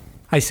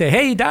 I say,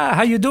 hey, Dad,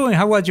 how you doing?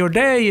 How was your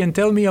day? And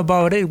tell me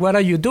about it. What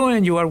are you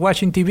doing? You are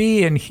watching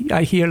TV? And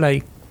I hear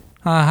like,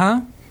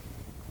 uh-huh.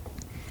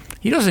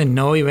 He doesn't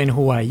know even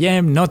who I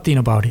am, nothing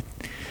about it.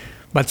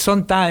 But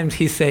sometimes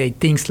he say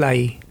things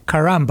like,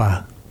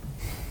 caramba.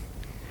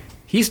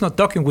 He's not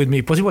talking with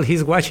me. Possible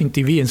he's watching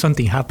TV and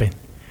something happened.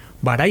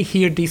 But I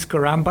hear this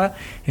caramba,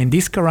 and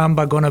this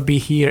caramba gonna be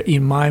here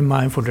in my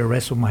mind for the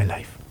rest of my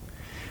life.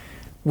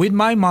 With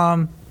my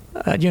mom,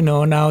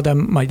 now that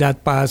my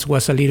dad passed,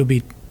 was a little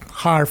bit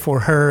hard for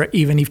her,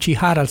 even if she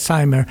had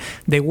Alzheimer's.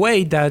 The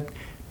way that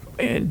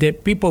the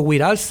people with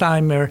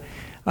Alzheimer's,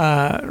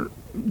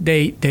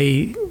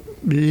 they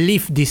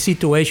live this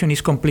situation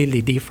is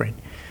completely different.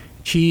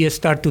 She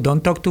started to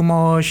don't talk too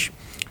much.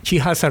 She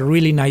has a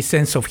really nice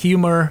sense of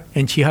humor,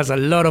 and she has a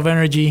lot of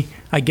energy.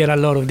 I get a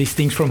lot of these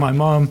things from my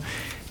mom.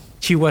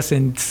 She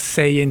wasn't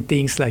saying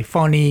things like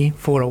funny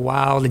for a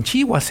while, and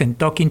she wasn't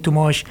talking too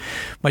much.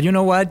 But you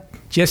know what?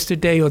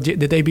 Yesterday or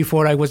the day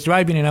before, I was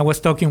driving and I was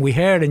talking with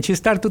her, and she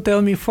started to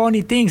tell me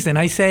funny things. And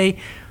I say,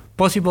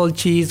 possible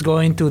she's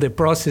going through the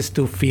process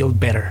to feel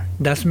better.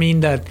 That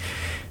means that,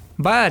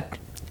 but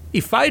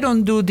if I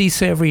don't do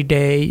this every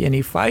day, and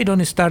if I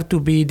don't start to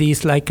be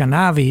this like an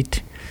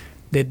habit,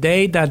 the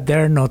day that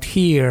they're not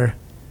here,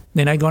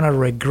 then I'm going to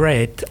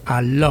regret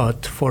a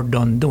lot for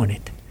not doing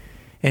it.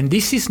 And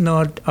this is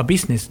not a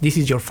business. This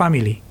is your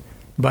family.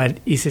 But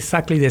it's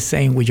exactly the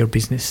same with your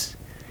business.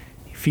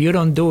 If you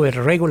don't do it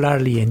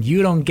regularly and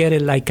you don't get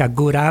it like a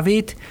good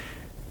habit,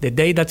 the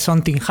day that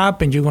something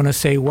happens, you're going to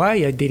say, why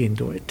I didn't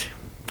do it?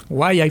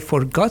 why I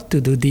forgot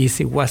to do this,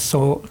 it was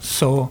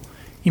so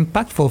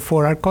impactful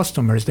for our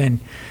customers. Then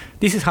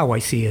this is how I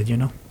see it,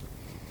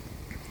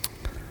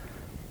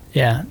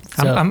 Yeah.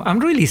 So, I'm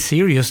really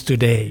serious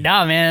today.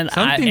 no, man,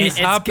 Something is it's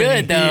happening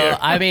good though. here.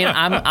 I mean,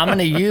 I'm going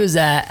to use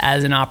that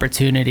as an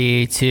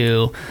opportunity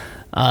to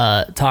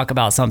talk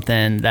about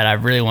something that I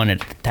really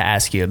wanted to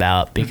ask you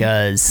about,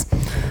 because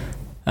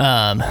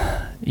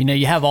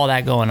you have all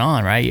that going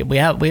on, right? We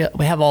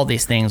have all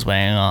these things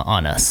weighing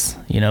on us.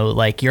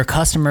 Like your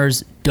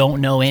customers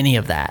don't know any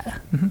of that,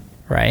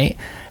 right?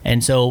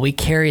 And so we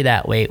carry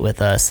that weight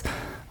with us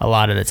a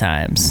lot of the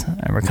times,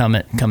 and we're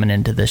coming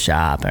into the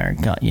shop, or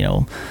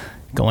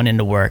going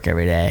into work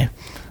every day.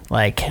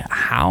 Like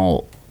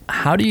how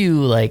do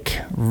you like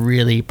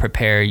really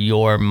prepare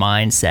your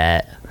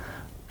mindset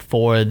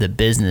for the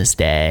business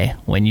day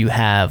when you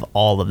have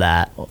all of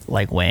that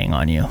like weighing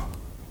on you?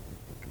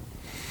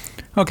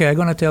 Okay, I'm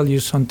gonna tell you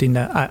something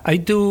that I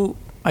do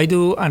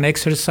an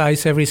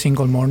exercise every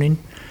single morning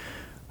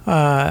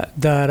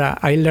that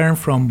I learned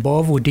from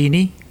Bob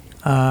Houdini,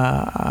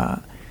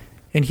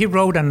 and he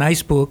wrote a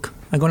nice book.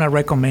 I'm gonna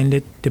recommend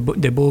it.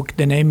 The book.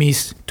 The name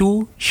is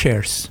Two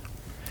Chairs.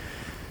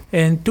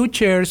 And Two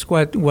Chairs.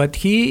 What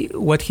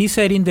he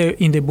said in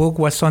the book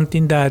was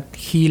something that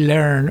he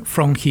learned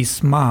from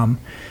his mom.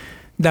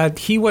 That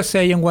he was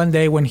saying one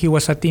day when he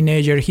was a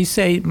teenager, he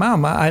said,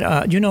 "Mom,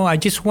 I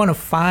just want to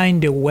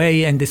find the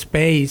way and the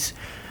space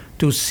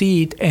to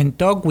sit and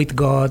talk with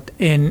God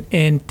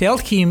and tell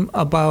Him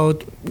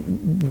about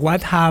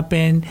what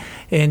happened,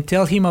 and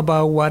tell Him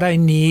about what I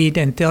need,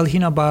 and tell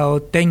Him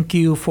about thank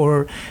you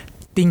for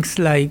things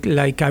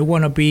like I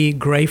want to be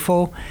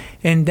grateful."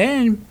 And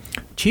then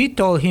she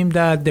told him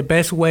that the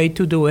best way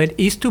to do it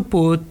is to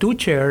put two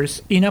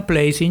chairs in a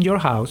place in your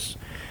house.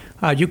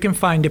 You can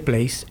find a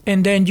place,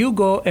 and then you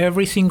go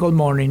every single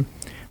morning.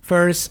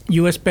 First,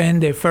 you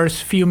spend the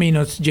first few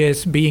minutes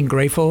just being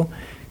grateful,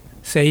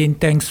 saying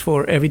thanks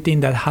for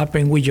everything that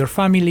happened with your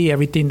family,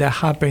 everything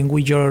that happened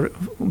with your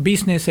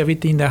business,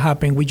 everything that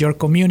happened with your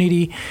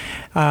community.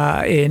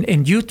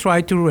 And you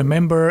try to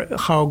remember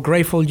how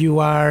grateful you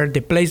are,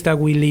 the place that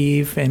we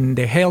live, and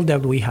the health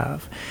that we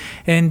have.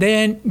 And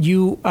then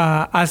you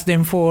ask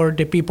them for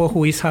the people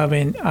who is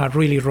having a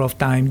really rough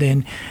time.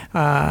 Then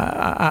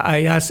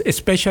I ask,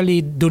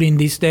 especially during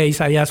these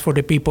days, I ask for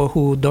the people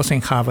who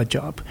doesn't have a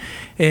job,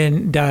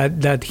 and that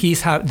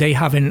they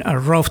having a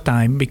rough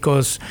time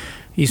because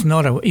it's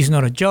not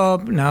a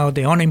job now.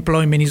 The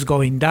unemployment is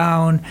going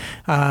down.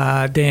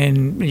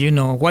 Then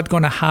what's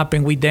gonna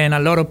happen with them? A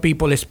lot of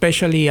people,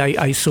 especially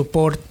I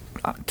support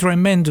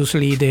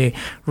tremendously the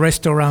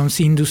restaurants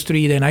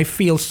industry. Then I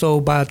feel so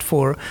bad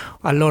for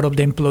a lot of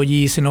the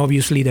employees and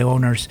obviously the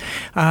owners.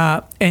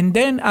 And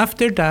then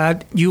after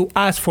that, you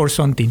ask for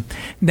something.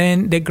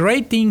 Then the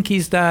great thing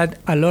is that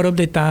a lot of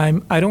the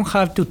time I don't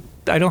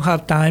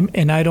have time,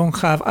 and I don't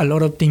have a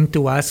lot of things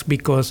to ask,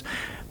 because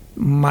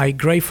my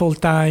grateful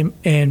time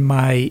and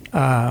my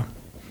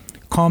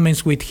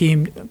comments with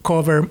Him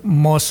cover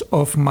most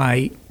of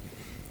my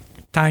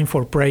time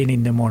for praying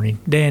in the morning.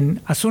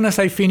 Then as soon as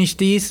I finish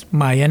this,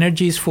 my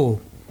energy is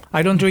full.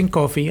 I don't drink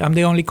coffee. I'm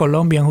the only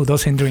Colombian who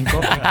doesn't drink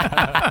coffee.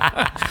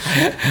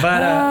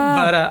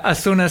 but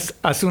as soon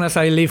as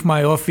I leave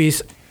my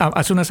office,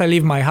 as soon as I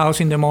leave my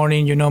house in the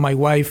morning, my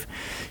wife,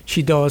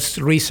 she does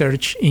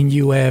research in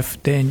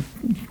UF, then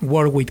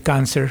work with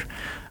cancer.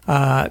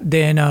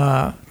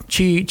 Then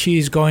she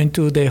is going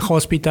to the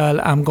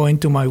hospital. I'm going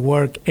to my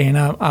work, and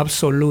I'm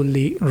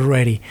absolutely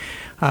ready.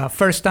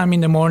 First time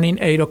in the morning,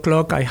 8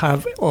 o'clock, I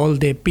have all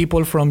the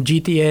people from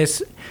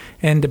GTS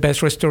and the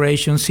Best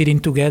Restoration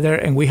sitting together,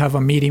 and we have a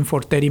meeting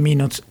for 30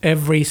 minutes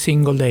every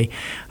single day.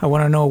 I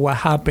want to know what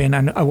happened,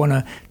 and I want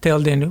to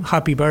tell them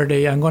happy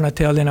birthday. I'm going to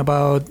tell them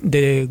about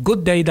the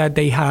good day that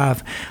they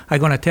have. I'm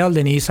going to tell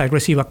them I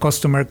receive a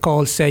customer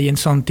call saying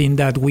something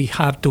that we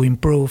have to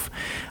improve,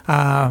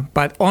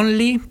 but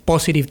only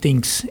positive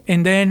things.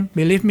 And then,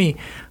 believe me,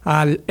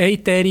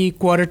 8:30,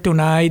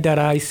 8:45, that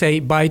I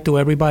say bye to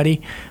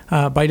everybody.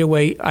 By the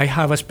way, I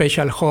have a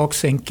special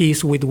hugs and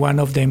kiss with one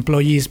of the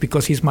employees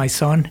because he's my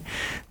son.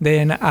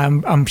 Then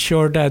I'm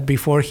sure that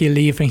before he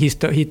leaves and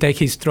he take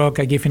his truck,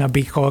 I give him a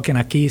big hug and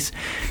a kiss.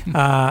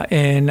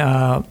 And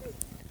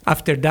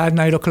after that,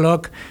 9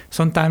 o'clock,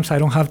 sometimes I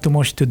don't have too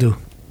much to do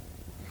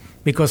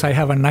because I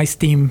have a nice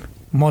team.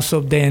 Most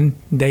of them,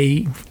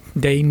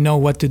 they know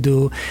what to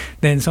do.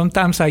 Then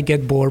sometimes I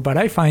get bored, but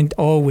I find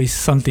always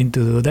something to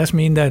do. That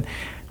means that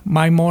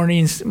my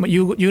mornings,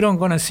 you don't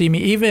gonna see me.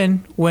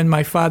 Even when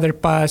my father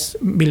passed,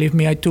 believe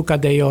me, I took a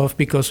day off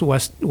because it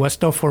was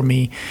tough for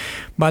me.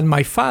 But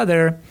my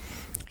father,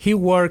 he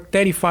worked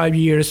 35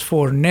 years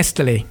for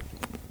Nestle,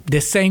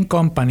 the same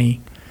company.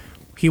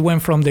 He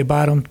went from the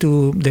bottom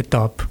to the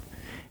top.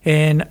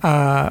 And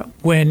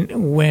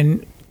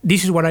when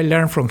this is what I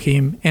learned from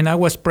him. And I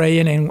was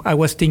praying and I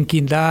was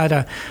thinking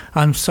that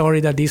I'm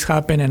sorry that this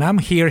happened. And I'm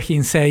hearing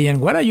him saying,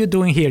 what are you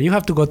doing here? You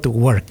have to go to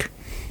work.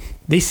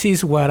 This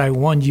is what I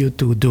want you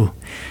to do.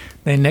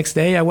 The next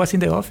day I was in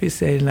the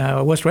office and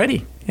I was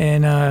ready.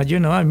 And,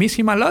 I miss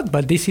him a lot,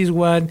 but this is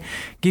what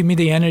gave me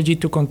the energy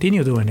to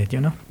continue doing it,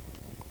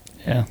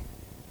 Yeah.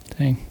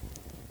 Dang.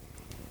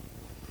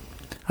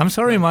 I'm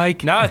sorry,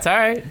 Mike. No, it's all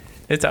right.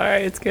 It's all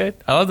right. It's good.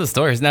 I love the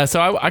stories. Now,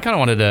 so I kind of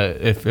wanted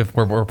to, if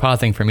we're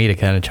pausing for me to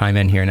kind of chime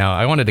in here now,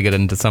 I wanted to get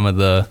into some of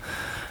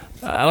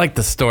I like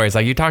the stories.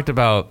 Like you talked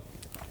about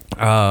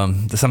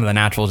some of the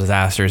natural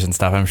disasters and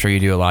stuff. I'm sure you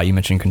do a lot. You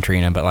mentioned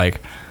Katrina, but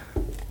like,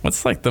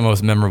 what's like the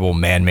most memorable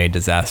man-made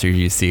disaster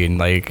you've seen?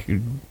 Like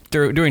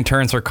doing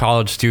turns for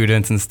college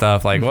students and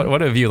stuff. Like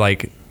what have you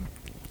like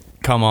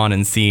come on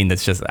and seen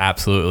that's just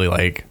absolutely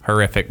like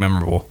horrific,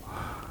 memorable?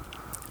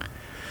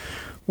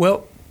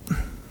 Well,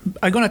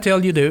 I'm going to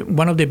tell you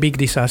one of the big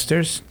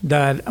disasters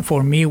that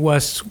for me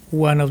was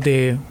one of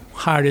the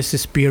hardest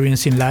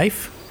experience in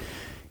life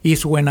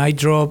is when I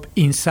drove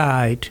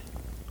inside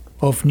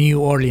of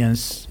New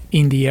Orleans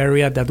in the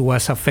area that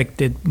was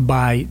affected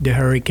by the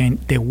hurricane,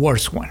 the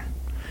worst one.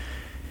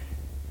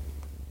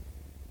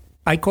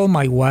 I called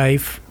my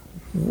wife.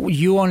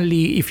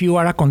 If you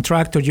are a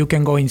contractor, you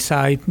can go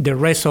inside. The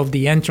rest of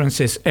the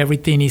entrances,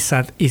 everything is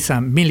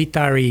a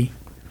military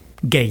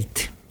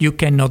gate. You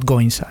cannot go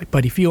inside.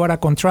 But if you are a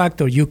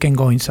contractor, you can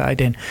go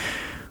inside. And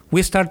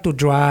we start to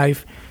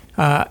drive,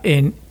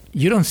 and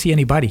you don't see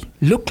anybody.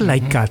 Look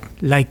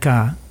like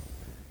a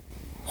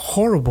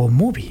horrible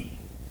movie.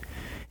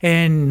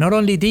 And not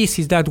only this,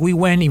 is that we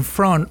went in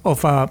front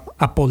of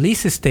a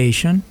police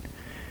station,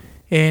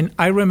 and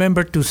I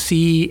remember to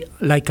see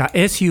like a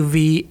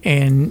SUV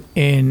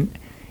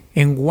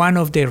and one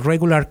of the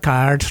regular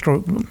cars,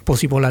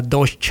 possible a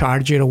Dodge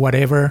Charger or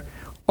whatever,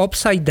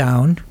 upside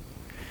down,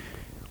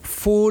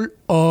 full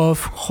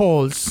of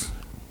holes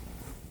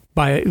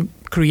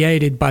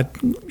created by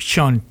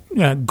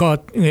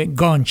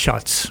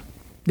gunshots.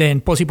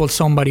 Then possible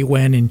somebody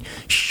went and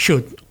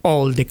shoot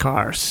all the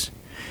cars.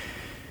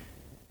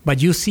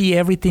 But you see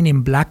everything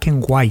in black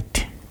and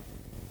white.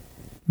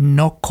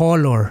 No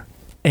color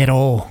at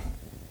all.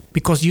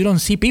 Because you don't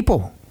see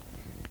people.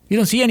 You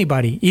don't see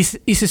anybody.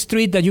 It's a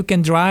street that you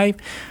can drive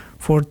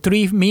for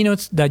 3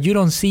 minutes that you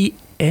don't see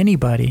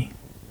anybody.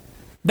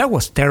 That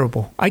was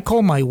terrible. I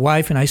called my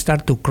wife and I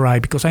started to cry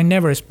because I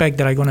never expect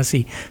that I'm going to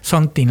see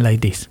something like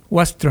this. It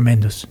was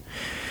tremendous.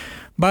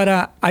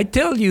 But I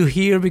tell you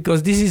here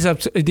because this is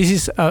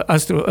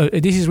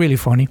really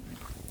funny.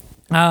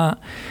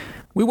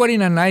 We were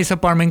in a nice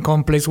apartment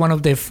complex, one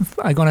of the,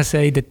 I'm going to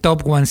say, the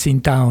top ones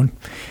in town.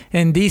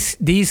 And these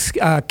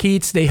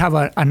kids, they have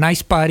a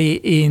nice party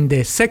in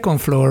the second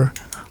floor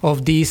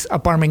of this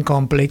apartment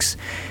complex.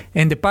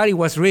 And the party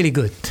was really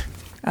good.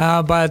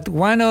 But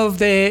one of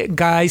the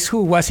guys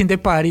who was in the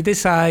party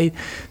decided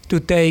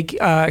to take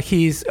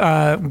his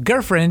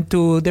girlfriend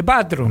to the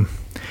bathroom.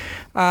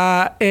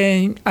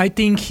 And I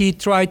think he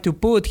tried to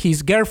put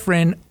his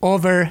girlfriend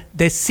over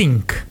the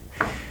sink.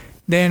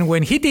 Then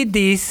when he did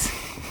this,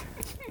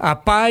 a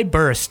pipe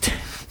burst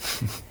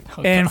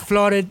and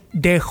flooded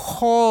the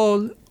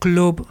whole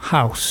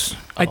clubhouse.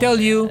 I tell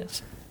you,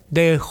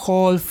 the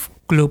whole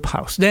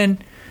clubhouse. Then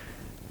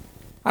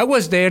I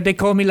was there. They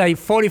called me like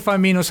 45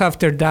 minutes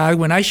after that.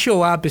 When I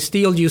show up,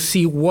 still you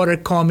see water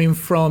coming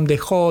from the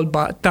whole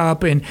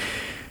top. And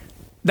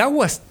that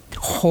was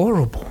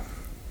horrible.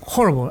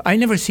 Horrible. I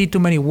never see too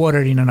many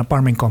water in an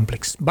apartment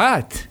complex.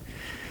 But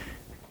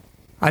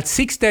at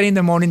 6:30 in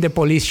the morning, the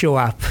police show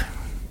up.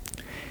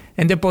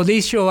 And the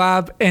police show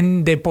up,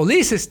 and the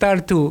police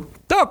start to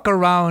talk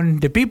around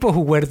the people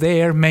who were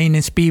there,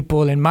 maintenance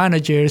people and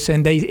managers.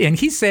 And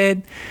he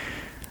said,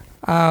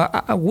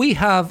 we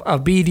have a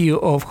video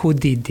of who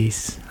did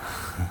this.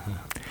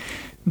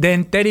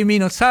 Then 30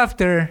 minutes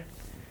after,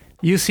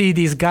 you see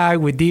this guy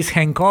with this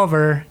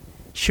hangover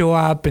show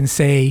up and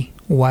say,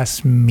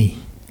 was me.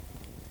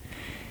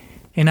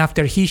 And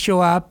after he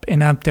show up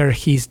and after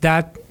his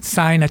dad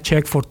signed a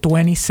check for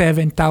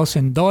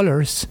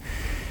 $27,000,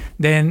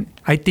 then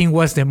I think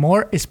was the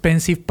more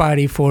expensive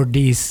party for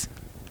this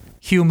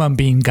human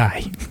being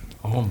guy.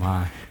 Oh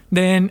my.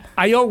 Then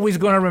I always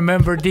gonna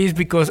remember this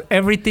because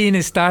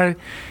everything started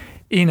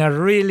in a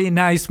really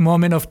nice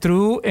moment of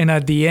truth, and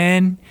at the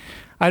end,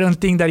 I don't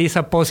think that is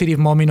a positive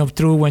moment of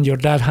truth when your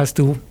dad has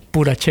to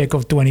put a check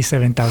of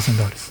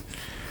 $27,000.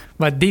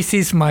 But this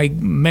is my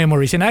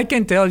memories, and I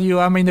can tell you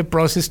I'm in the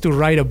process to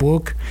write a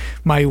book.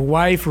 My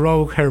wife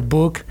wrote her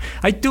book.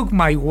 I took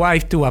my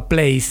wife to a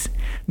place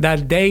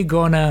that they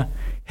gonna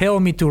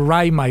help me to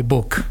write my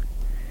book,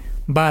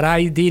 but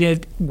I did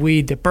it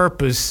with the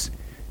purpose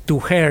to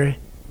her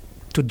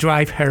to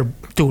write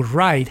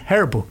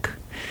her book.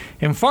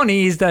 And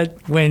funny is that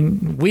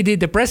when we did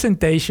the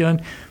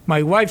presentation,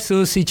 my wife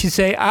Susie, she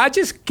said, I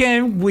just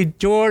came with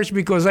George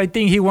because I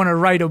think he want to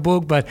write a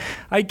book, but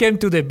I came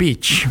to the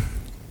beach.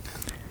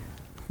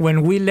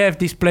 When we left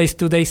this place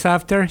 2 days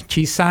after,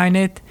 she signed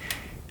it.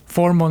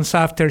 4 months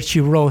after,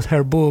 she wrote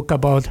her book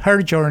about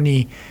her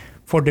journey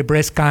for the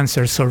breast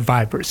cancer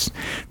survivors.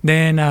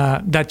 Then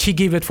that she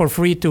give it for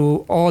free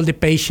to all the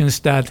patients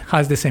that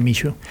has the same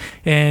issue.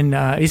 And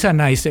it's a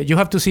nice, you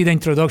have to see the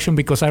introduction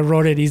because I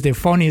wrote it. It's the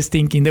funniest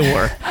thing in the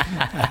world.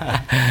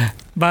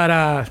 But,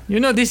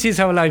 this is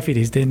how life it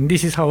is. Then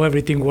this is how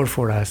everything works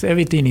for us.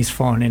 Everything is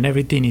fun and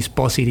everything is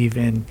positive.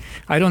 And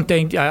I don't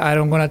think, I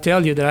don't want to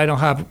tell you that I don't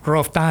have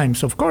rough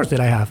times. Of course that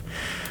I have.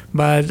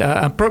 But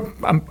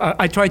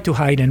I try to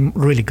hide them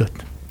really good.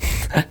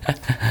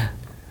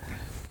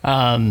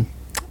 I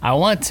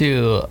want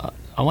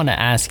to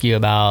ask you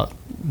about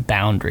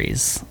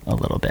boundaries a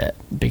little bit,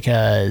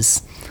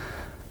 because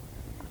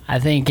I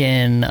think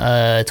in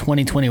a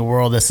 2020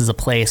 world, this is a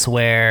place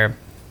where,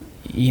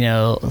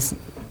 I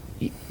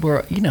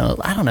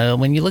don't know,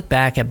 when you look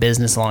back at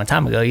business a long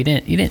time ago, you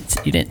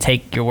didn't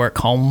take your work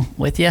home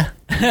with you.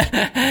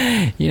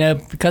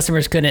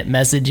 Customers couldn't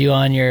message you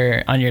on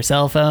your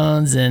cell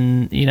phones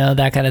and,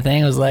 that kind of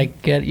thing. It was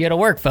like you had a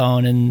work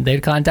phone and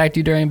they'd contact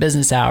you during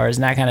business hours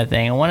and that kind of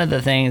thing. And one of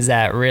the things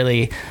that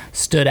really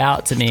stood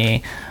out to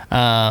me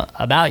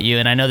about you,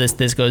 and I know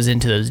this goes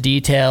into those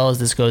details,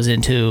 this goes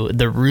into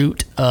the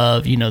root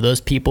of,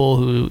 those people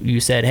who you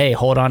said, hey,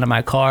 hold on to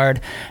my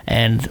card,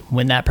 and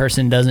when that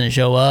person doesn't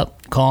show up,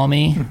 call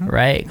me,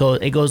 right?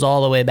 It goes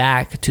all the way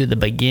back to the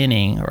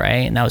beginning,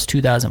 right? And that was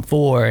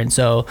 2004. And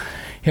so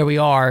here we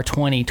are,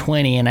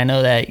 2020, and I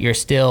know that you're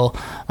still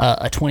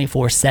a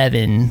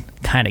 24/7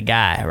 kind of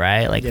guy,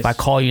 right? Like, yes. If I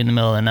call you in the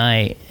middle of the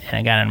night and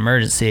I got an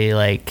emergency,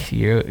 like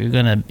you're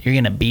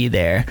gonna be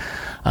there.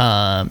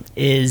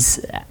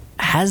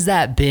 Has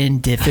that been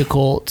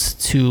difficult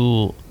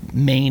to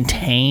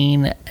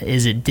maintain?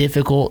 Is it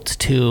difficult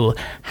to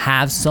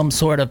have some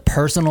sort of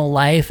personal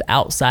life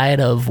outside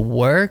of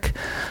work?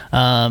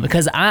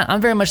 Because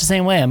I'm very much the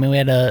same way. I mean, we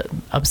had a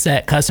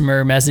upset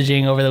customer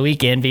messaging over the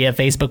weekend via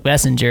Facebook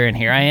Messenger, and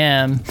here I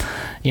am,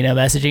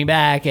 messaging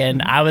back.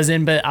 And I was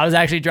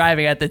actually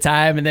driving at the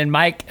time, and then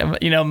Mike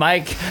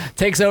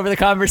takes over the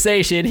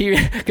conversation.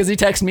 Because he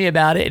texted me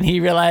about it, and he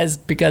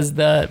realized because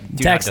the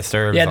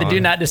do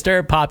not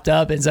disturb popped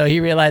up, and so he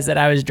realized that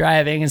I was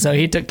driving, and so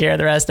he took care of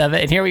the rest of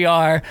it. And here we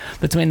are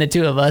between the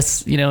two of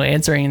us,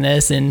 answering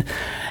this, and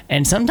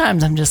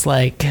sometimes I'm just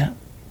like,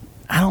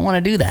 I don't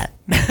want to do that.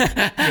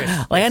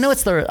 Yes. Like I know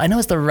it's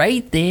the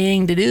right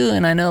thing to do,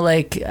 and I know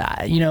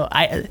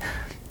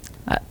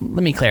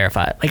let me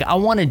clarify. Like I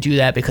want to do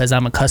that because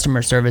I'm a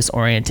customer service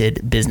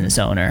oriented business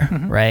owner,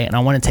 right? And I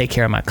want to take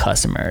care of my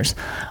customers.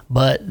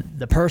 But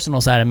the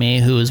personal side of me,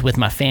 who is with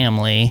my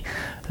family,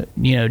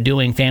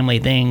 doing family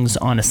things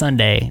on a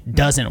Sunday,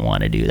 doesn't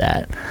want to do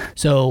that.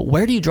 So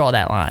where do you draw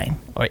that line,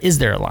 or is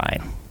there a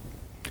line?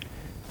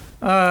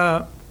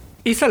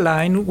 It's a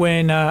line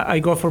when I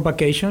go for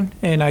vacation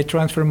and I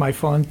transfer my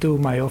phone to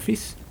my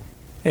office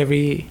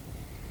every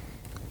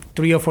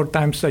 3 or 4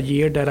 times a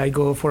year that I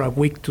go for a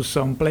week to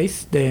some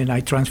place, then I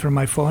transfer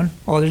my phone.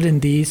 Other than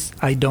this,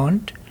 I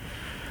don't.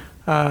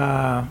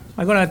 I'm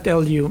going to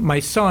tell you, my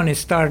son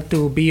start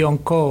to be on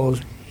call.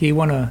 He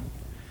want to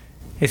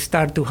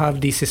start to have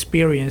this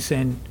experience,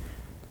 and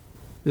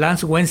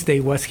last Wednesday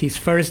was his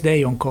first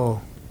day on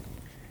call.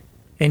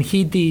 And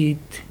he did,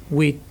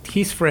 with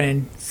his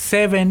friend,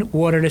 7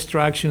 water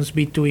extractions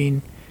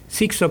between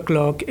 6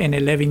 o'clock and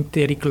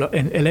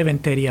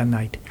 11:30 at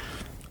night.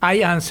 I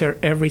answer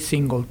every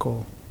single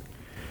call.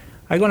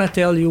 I'm going to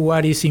tell you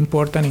what is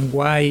important and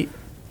why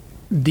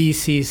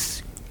this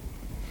is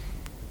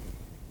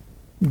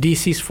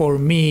for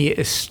me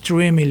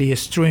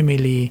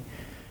extremely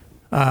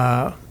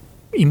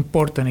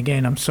important.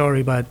 Again, I'm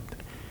sorry, but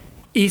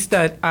is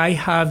that I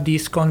have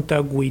this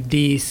contact with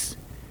this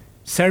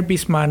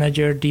service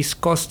manager, these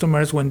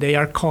customers, when they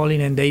are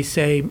calling and they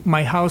say,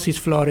 my house is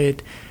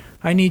flooded,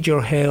 I need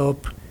your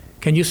help.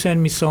 Can you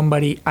send me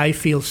somebody? I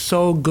feel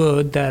so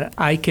good that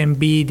I can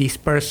be this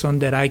person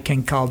that I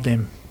can call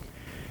them.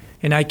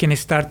 And I can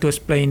start to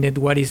explain that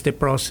what is the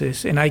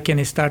process. And I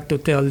can start to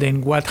tell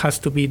them what has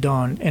to be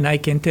done. And I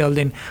can tell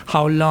them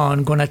how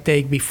long going to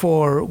take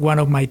before one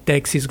of my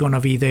techs is going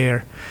to be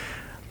there.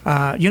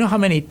 You know how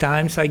many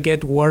times I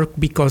get work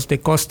because the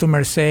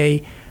customers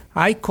say,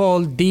 I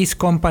called this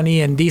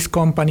company and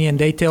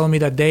they tell me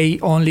that they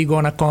only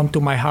going to come to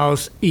my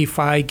house if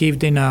I give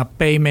them a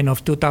payment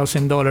of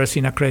 $2,000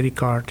 in a credit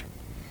card.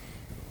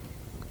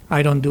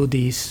 I don't do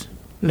this.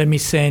 Let me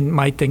send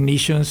my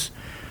technicians.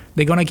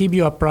 They're going to give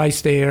you a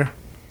price there.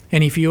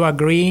 And if you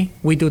agree,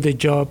 we do the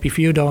job. If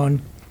you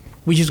don't,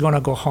 we're just going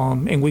to go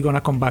home and we're going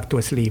to come back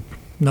to sleep.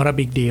 Not a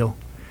big deal.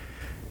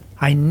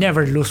 I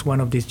never lose one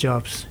of these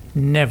jobs.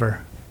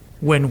 Never.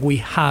 When we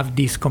have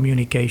this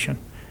communication.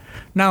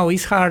 Now,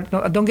 it's hard.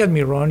 Don't get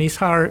me wrong. It's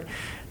hard.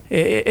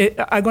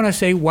 I'm going to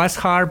say what's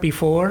hard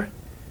before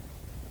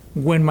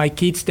when my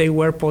kids, they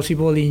were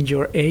possible in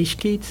your age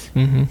kids.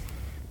 Mm-hmm.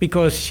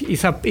 Because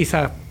it's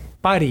a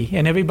party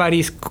and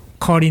everybody's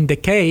cutting the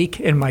cake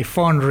and my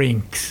phone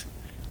rings.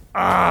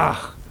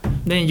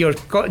 Then your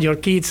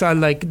kids are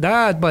like,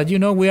 Dad, but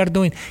we are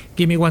doing,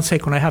 give me 1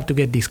 second. I have to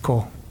get this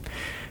call.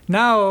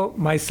 Now,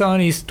 my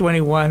son is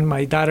 21.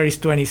 My daughter is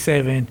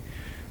 27.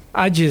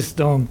 I just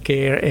don't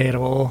care at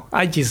all.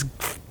 I just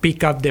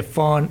pick up the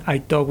phone. I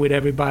talk with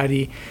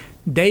everybody.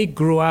 They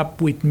grew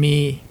up with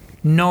me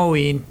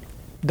knowing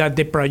that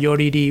the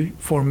priority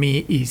for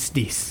me is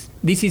this.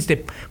 This is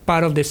the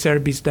part of the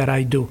service that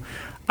I do.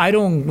 I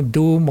don't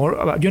do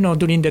more,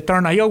 during the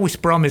turn, I always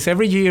promise.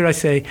 Every year I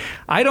say,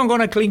 I don't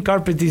going to clean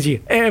carpet this year.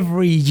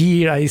 Every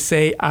year I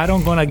say, I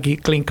don't going to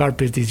clean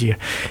carpet this year.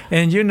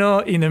 And,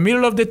 in the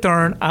middle of the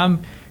turn,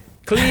 I'm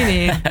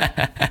cleaning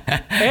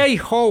 8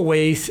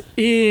 hallways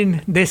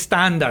in the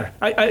standard.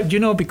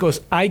 Because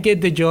I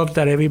get the job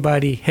that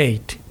everybody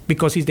hate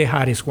because it's the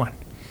hardest one.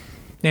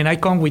 And I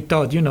come with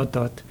Todd,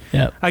 Todd.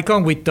 Yep. I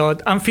come with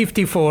Todd. I'm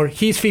 54.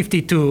 He's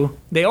 52.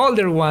 The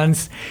older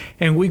ones.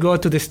 And we go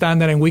to the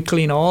standard and we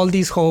clean all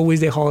these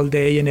hallways the whole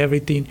day and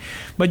everything.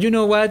 But you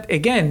know what?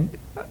 Again,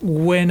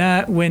 when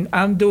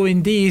I'm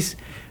doing this,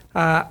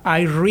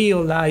 I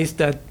realize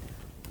that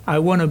I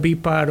want to be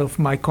part of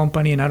my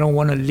company and I don't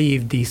want to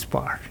leave this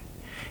part.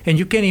 And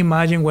you can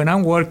imagine when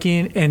I'm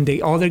working and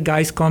the other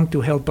guys come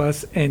to help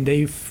us and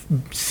they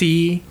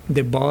see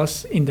the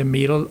boss in the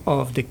middle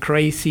of the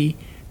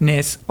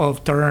craziness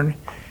of turn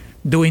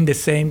doing the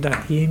same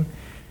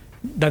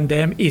than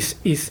them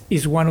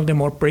is one of the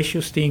more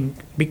precious things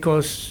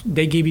because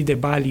they give you the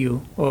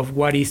value of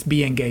what is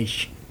be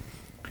engaged.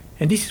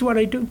 And this is what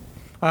I do.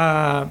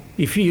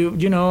 If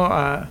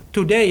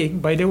today,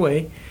 by the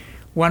way,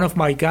 one of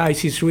my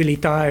guys is really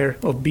tired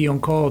of being on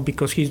call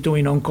because he's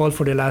doing on call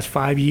for the last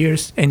 5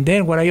 years. And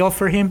then what I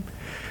offer him,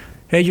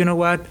 hey, you know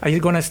what? I'm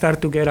going to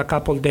start to get a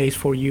couple days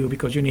for you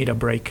because you need a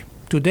break.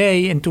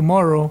 Today and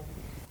tomorrow,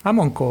 I'm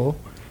on call.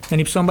 And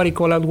if somebody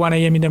call at 1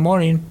 a.m. in the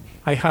morning,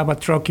 I have a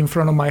truck in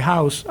front of my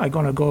house. I'm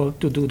going to go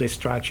to do the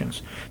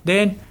extractions.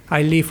 Then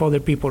I leave other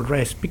people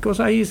rest because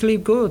I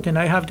sleep good and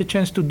I have the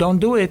chance to don't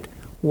do it.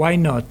 Why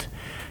not?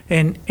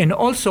 And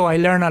also I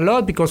learn a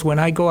lot because when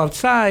I go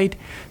outside,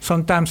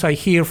 sometimes I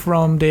hear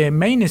from the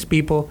maintenance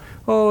people,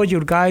 oh,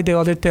 your guy the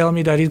other tell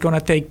me that it's going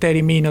to take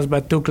 30 minutes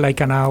but took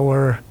like an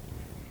hour.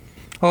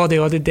 Oh, the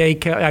other day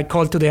I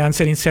called to the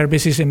answering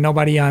services and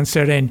nobody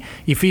answered. And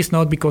if it's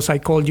not because I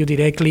called you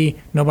directly,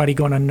 nobody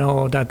going to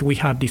know that we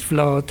have this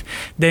flood.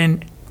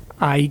 Then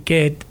I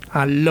get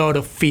a lot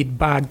of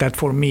feedback that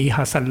for me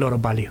has a lot of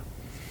value.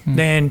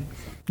 Then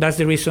that's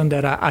the reason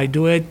that I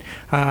do it.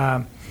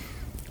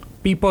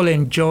 People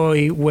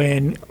enjoy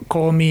when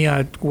call me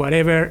at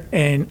whatever,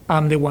 and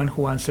I'm the one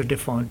who answered the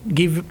phone.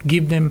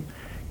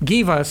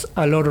 Give us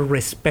a lot of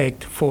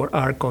respect for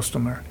our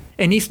customer.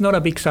 And it's not a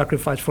big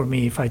sacrifice for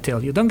me if I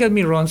tell you. Don't get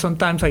me wrong.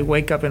 Sometimes I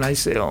wake up and I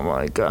say, oh,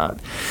 my God.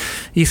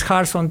 It's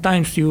hard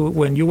sometimes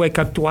when you wake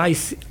up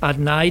twice at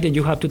night and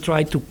you have to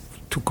try to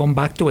come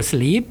back to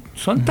sleep.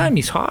 Sometimes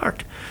it's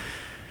hard.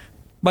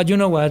 But you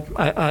know what?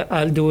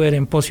 I'll do it.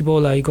 And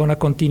possible I'm going to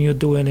continue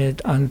doing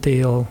it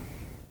until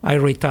I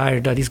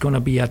retire. That is going to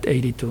be at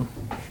 82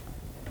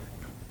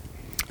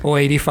 or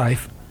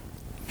 85.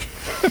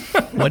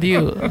 What do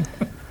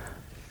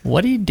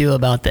you do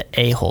about the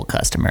a-hole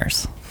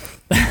customers?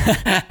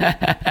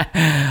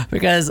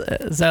 Because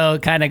so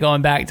kind of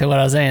going back to what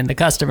I was saying, the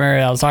customer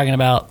I was talking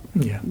about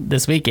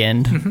this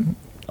weekend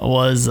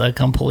was a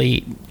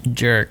complete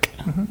jerk.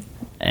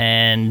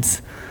 And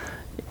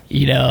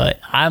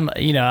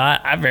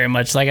I very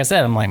much, like I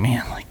said, I'm like,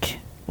 man, like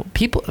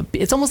people,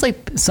 it's almost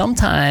like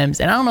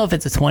sometimes, and I don't know if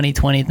it's a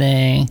 2020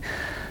 thing,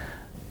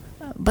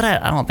 but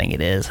I don't think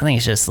it is. I think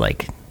it's just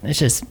like it's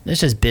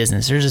just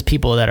business. There's just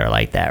people that are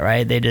like that,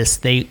 right? They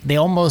just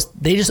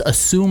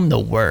assume the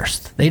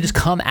worst. They just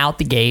come out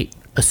the gate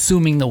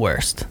assuming the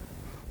worst.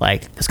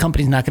 Like, this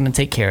company's not going to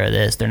take care of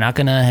this. They're not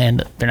going to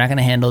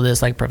handle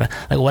this like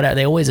whatever.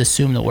 They always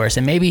assume the worst.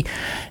 And maybe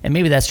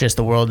that's just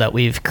the world that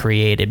we've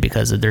created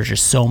because there's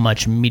just so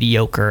much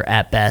mediocre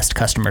at best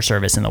customer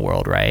service in the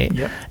world, right?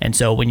 Yep. And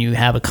so when you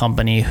have a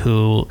company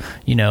who,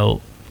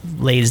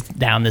 lays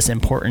down this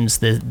importance,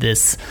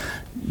 this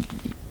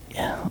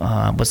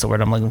what's the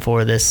word I'm looking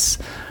for? This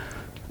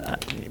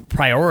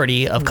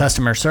priority of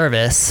customer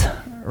service,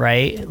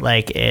 right?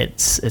 Like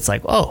it's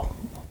like, oh,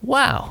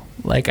 wow.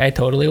 Like I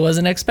totally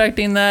wasn't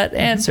expecting that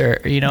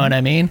answer. You know what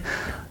I mean?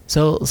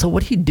 So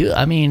what do you do?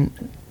 I mean,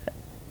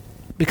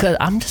 because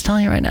I'm just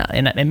telling you right now,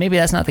 and maybe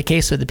that's not the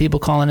case with the people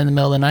calling in the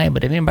middle of the night,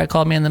 but if anybody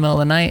called me in the middle of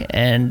the night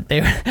and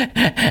they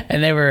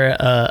were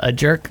a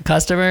jerk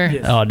customer,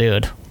 yes. Oh,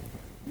 dude.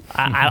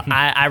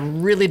 I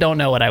really don't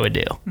know what I would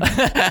do.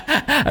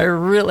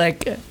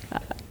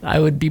 I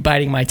would be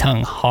biting my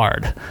tongue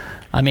hard.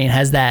 I mean,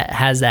 has that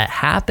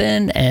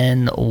happened?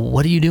 And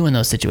what do you do in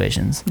those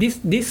situations?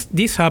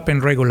 This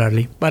happened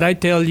regularly, but I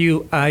tell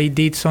you, I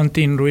did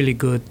something really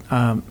good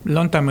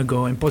long time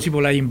ago, and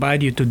possible I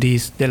invite you to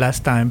this the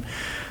last time.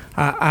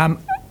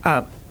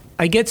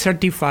 I get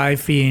certified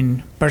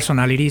in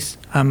personalities.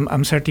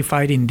 I'm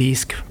certified in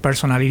DISC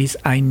personalities.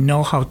 I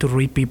know how to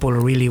read people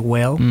really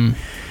well.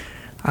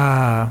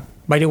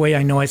 By the way,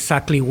 I know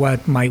exactly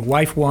what my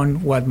wife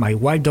wants, what my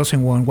wife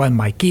doesn't want, what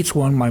my kids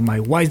want, my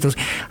wife does.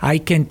 I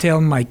can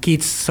tell my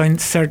kids certain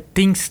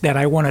things that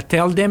I want to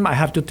tell them. I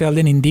have to tell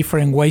them in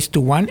different ways to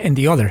one and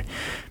the other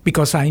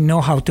because I know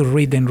how to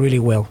read them really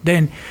well.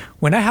 Then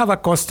when I have a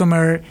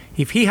customer,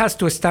 if he has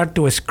to start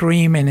to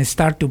scream and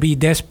start to be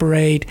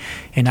desperate,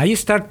 and I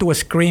start to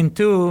scream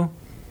too,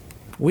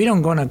 we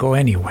don't gonna go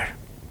anywhere.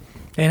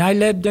 And I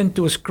let them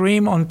to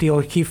scream until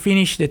he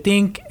finished the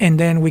thing, and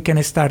then we can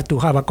start to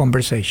have a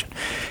conversation.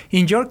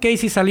 In your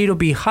case, it's a little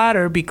bit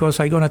harder because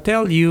I'm going to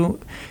tell you,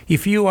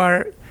 if you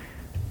are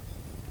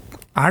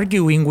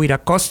arguing with a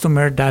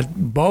customer that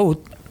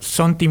bought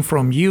something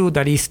from you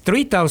that is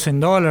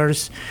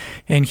 $3,000,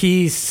 and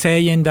he's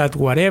saying that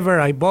whatever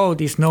I bought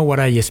is not what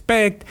I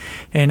expect,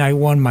 and I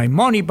want my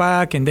money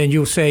back, and then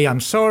you say, I'm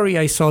sorry,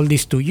 I sold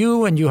this to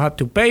you, and you have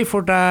to pay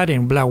for that,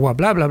 and blah, blah,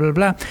 blah, blah, blah,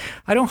 blah.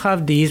 I don't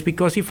have this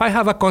because if I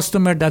have a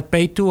customer that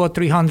paid $200 or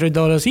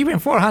 $300, even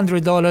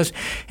 $400,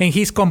 and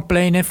he's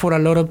complaining for a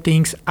lot of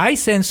things, I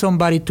send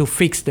somebody to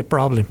fix the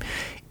problem.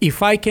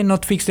 If I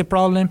cannot fix the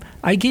problem,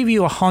 I give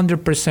you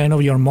 100%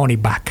 of your money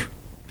back.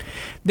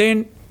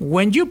 Then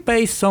when you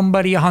pay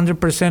somebody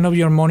 100% of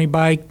your money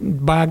back,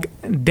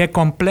 the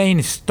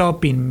complaint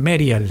stops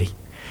immediately.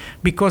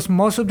 Because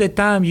most of the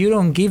time, you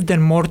don't give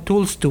them more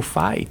tools to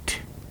fight.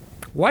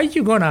 Why are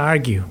you going to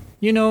argue?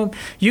 You know,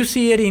 you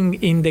see it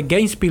in the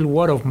Gainesville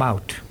word of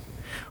mouth.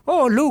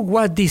 Oh, look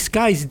what these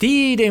guys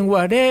did and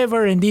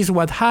whatever, and this is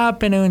what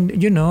happened,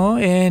 and, you know,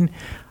 and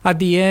at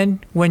the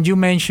end, when you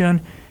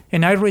mention,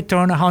 and I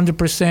return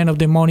 100% of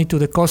the money to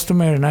the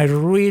customer, and I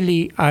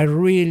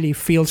really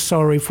feel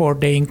sorry for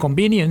the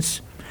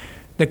inconvenience,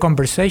 the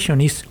conversation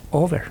is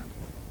over.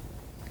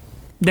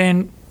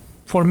 Then,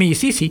 for me,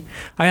 it's easy.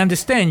 I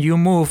understand you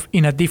move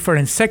in a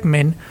different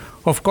segment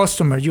of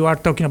customer. You are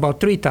talking about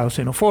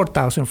 3,000 or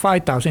 4,000,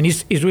 5,000.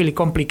 It's really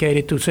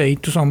complicated to say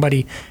to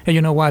somebody, hey,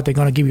 you know what, they're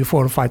going to give you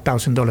 $4,000 or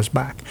 $5,000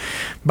 back.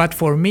 But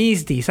for me,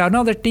 it's this.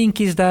 Another thing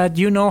is that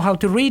you know how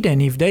to read,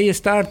 and if they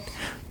start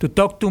to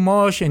talk too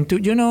much and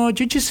to, you know,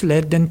 you just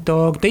let them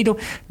talk. They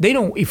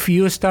don't, if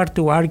you start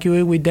to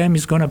argue with them,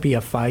 it's going to be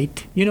a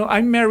fight. You know,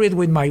 I'm married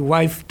with my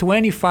wife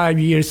 25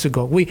 years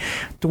ago.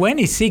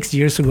 26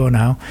 years ago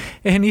now.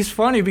 And it's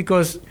funny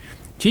because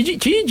she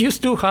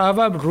used to have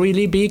a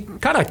really big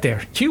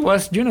character. She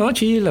was, you know,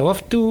 she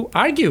loved to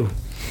argue.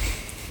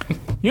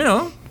 You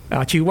know,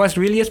 she was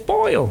really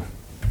spoiled.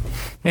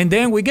 And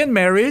then we get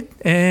married,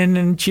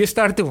 and she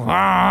started to,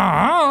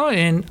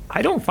 and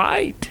I don't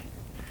fight.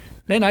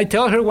 Then I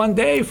tell her one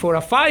day, for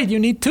a fight, you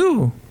need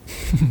two.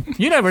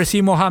 You never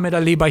see Muhammad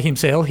Ali by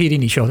himself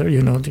hitting each other,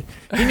 you know.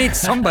 He needs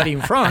somebody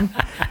in front.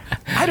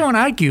 I don't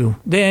argue.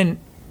 Then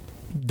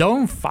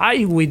don't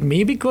fight with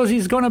me because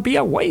it's going to be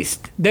a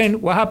waste.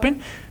 Then what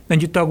happened? Then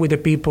you talk with the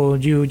people.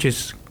 You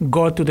just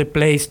go to the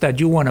place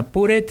that you want to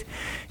put it.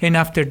 And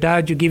after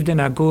that, you give them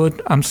a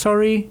good, I'm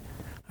sorry,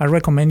 I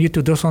recommend you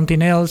to do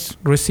something else,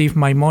 receive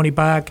my money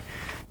back,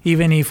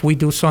 even if we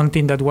do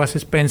something that was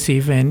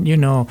expensive. And, you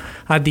know,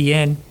 at the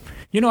end,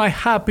 you know, I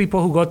have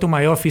people who go to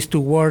my office to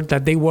work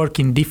that they work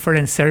in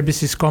different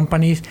services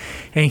companies,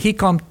 and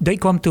they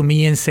come to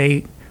me and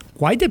say,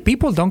 why the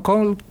people don't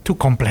call to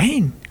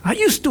complain? I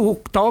used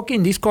to talk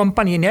in this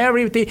company, and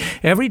every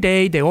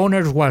day the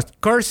owner was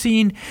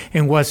cursing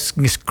and was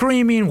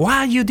screaming,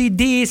 why you did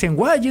this and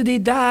why you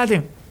did that.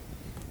 And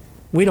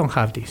we don't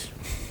have this.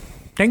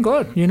 Thank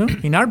God, you know,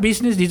 in our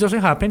business, this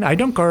doesn't happen. I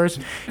don't curse.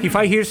 If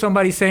I hear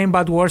somebody saying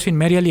bad words,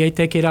 immediately I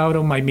take it out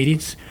of my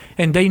meetings,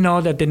 and they know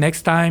that the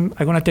next time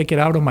I'm going to take it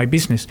out of my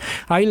business.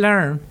 I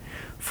learned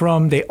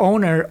from the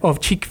owner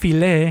of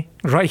Chick-fil-A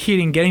right here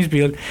in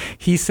Gainesville.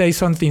 He said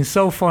something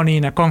so funny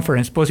in a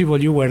conference.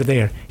 Possible you were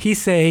there. He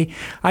say,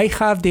 I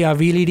have the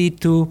ability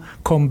to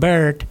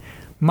convert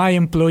my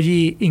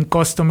employee in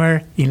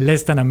customer in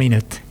less than a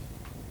minute.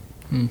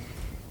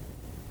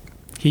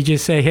 He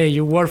just say, hey,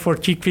 you work for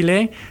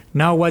Chick-fil-A.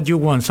 Now what you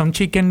want? Some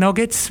chicken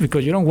nuggets?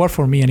 Because you don't work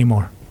for me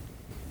anymore.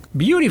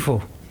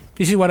 Beautiful.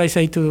 This is what I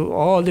say to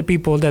all the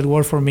people that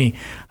work for me.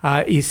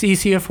 It's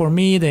easier for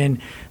me than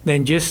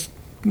just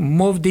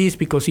move this,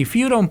 because if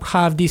you don't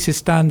have these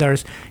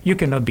standards, you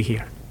cannot be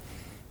here.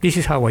 This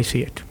is how I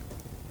see it.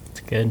 It's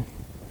good.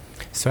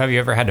 So have you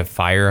ever had to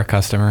fire a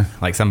customer?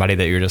 Like somebody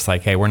that you're just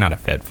like, hey, we're not a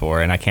fit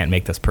for, and I can't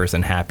make this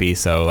person happy,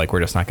 so like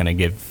we're just not going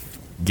to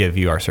give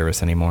you our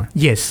service anymore?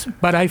 Yes,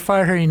 but I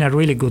fire her in a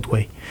really good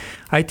way.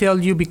 I tell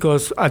you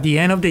because at the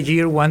end of the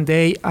year, one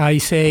day, I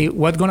say,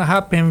 what's going to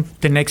happen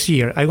the next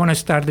year? I'm going to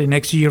start the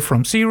next year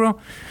from zero,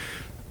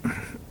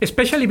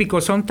 especially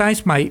because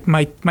sometimes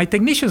my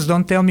technicians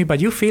don't tell me, but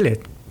you feel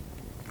it.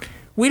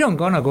 We don't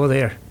going to go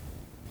there.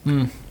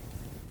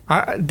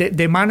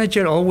 The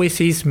manager always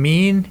is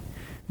mean.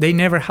 They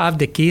never have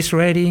the keys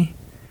ready.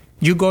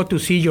 You go to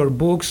see your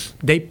books.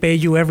 They pay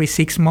you every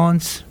 6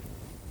 months.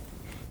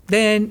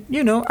 Then,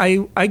 you know,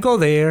 I go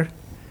there,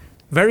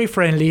 very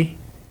friendly.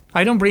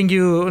 I don't bring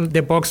you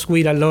the box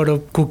with a lot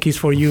of cookies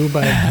for you,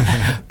 but...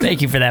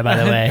 Thank you for that, by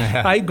the way.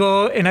 I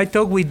go and I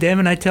talk with them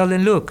and I tell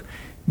them, look,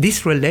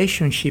 this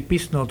relationship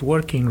is not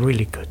working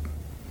really good.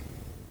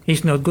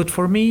 It's not good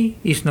for me.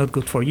 It's not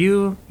good for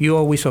you. You're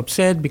always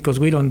upset because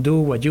we don't do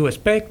what you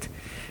expect.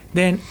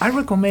 Then I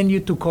recommend you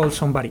to call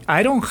somebody.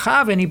 I don't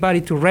have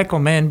anybody to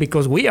recommend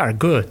because we are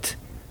good.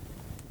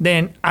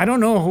 Then I don't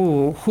know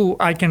who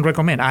I can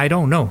recommend. I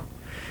don't know.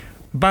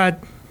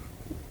 But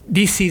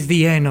this is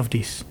the end of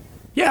this.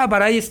 Yeah,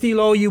 but I still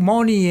owe you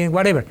money and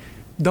whatever.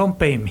 Don't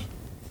pay me.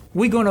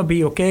 We're going to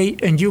be okay,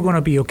 and you're going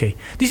to be okay.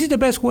 This is the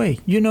best way,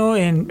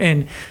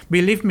 and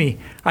believe me,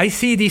 I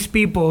see these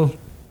people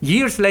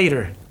years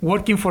later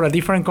working for a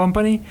different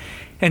company,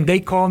 and they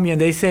call me and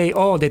they say,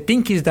 oh, the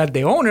thing is that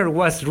the owner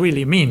was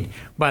really mean,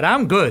 but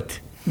I'm good.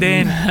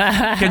 Then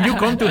can you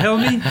come to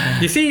help me?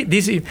 You see,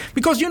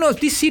 because,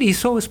 this city is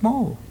so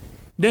small.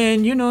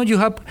 Then,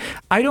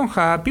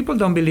 people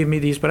don't believe me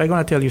this, but I'm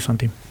going to tell you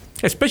something.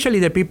 Especially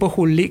the people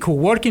who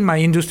work in my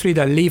industry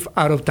that live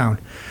out of town.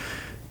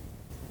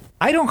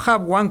 I don't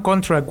have one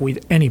contract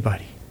with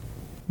anybody.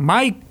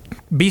 My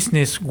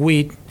business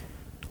with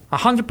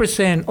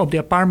 100% of the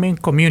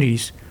apartment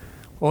communities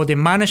or the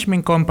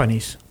management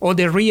companies or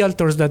the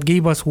realtors that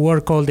give us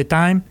work all the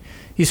time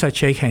is a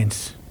shake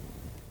hands.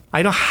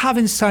 I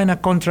haven't signed a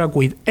contract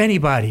with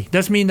anybody.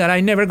 That means that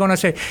I'm never going to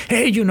say,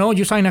 hey,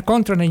 you sign a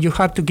contract and you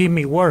have to give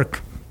me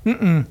work.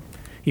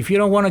 If you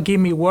don't want to give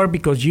me work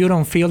because you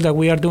don't feel that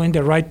we are doing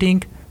the right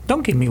thing,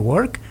 don't give me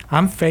work.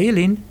 I'm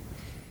failing.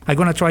 I'm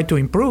going to try to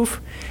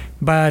improve.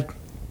 But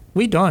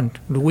we don't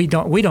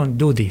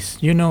do this.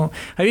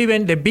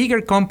 Even the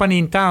bigger company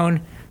in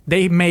town,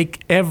 they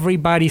make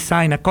everybody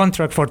sign a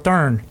contract for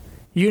turn.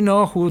 You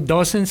know who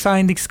doesn't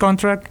sign this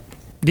contract?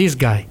 This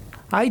guy.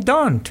 I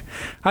don't.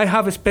 I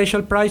have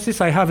special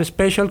prices. I have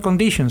special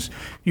conditions.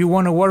 You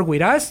want to work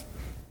with us?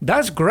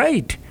 That's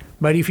great.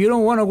 But if you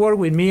don't want to work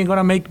with me and going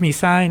to make me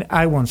sign,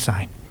 I won't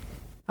sign.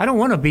 I don't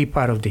want to be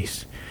part of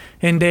this.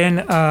 And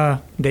then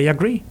they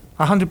agree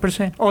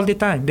 100% all the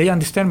time. They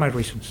understand my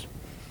reasons.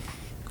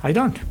 I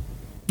don't.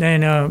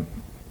 And,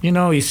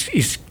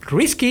 it's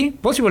risky.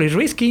 Possibly it's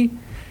risky.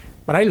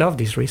 But I love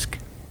this risk.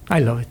 I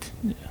love it.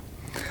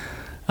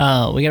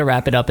 Yeah. We got to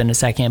wrap it up in a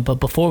second. But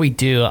before we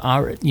do,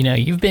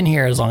 you've been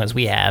here as long as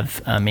we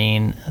have. I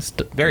mean,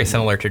 very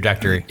similar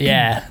trajectory.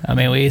 Yeah. I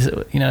mean,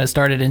 it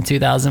started in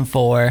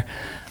 2004.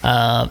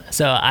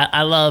 So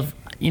I love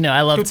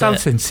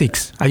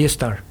 2006. I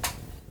started.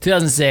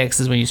 2006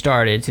 is when you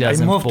started.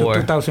 2004. I moved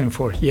to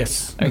 2004.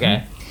 Yes. Okay.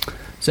 Mm-hmm.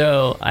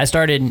 So I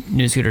started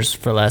New Scooters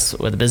for Less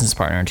with a business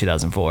partner in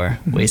 2004.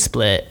 Mm-hmm. We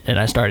split, and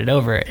I started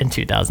over in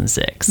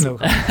 2006. No.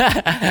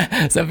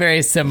 So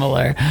very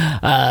similar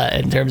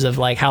in terms of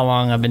like how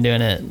long I've been doing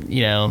it.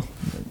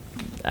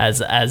 As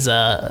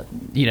a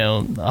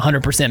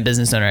 100%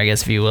 business owner, I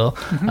guess, if you will,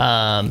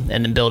 mm-hmm.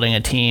 And then building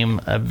a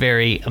team, a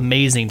very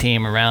amazing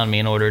team around me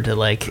in order to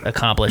like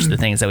accomplish the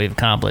things that we've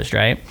accomplished,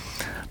 right?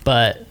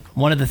 But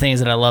one of the things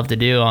that I love to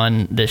do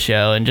on this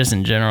show and just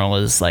in general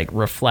is like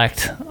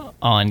reflect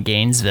on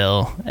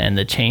Gainesville and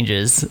the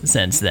changes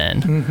since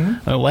then.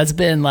 Mm-hmm. What's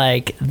been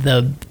like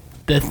the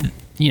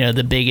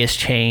biggest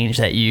change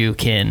that you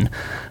can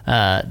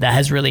that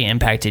has really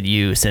impacted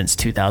you since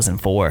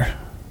 2004?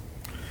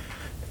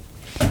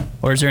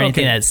 Or is there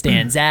anything that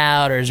stands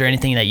out, or is there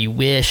anything that you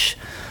wish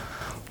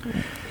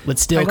would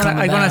still come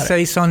about? I'm gonna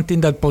say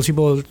something that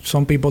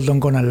some people don't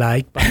gonna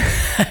like, but,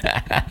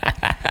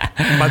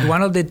 but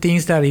one of the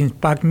things that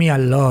impact me a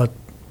lot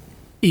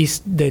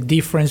is the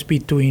difference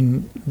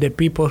between the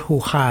people who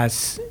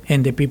has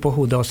and the people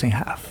who doesn't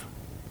have.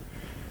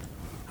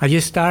 I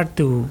just start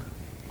to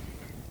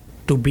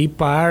be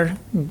part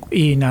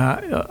in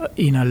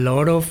a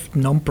lot of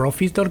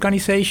non-profit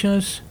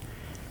organizations.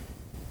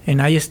 And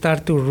I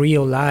start to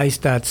realize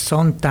that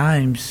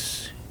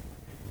sometimes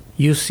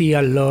you see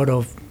a lot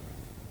of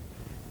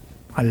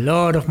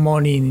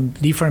money in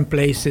different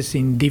places,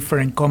 in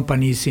different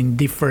companies, in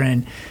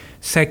different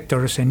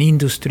sectors and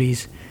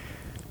industries,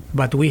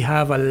 but we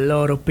have a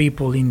lot of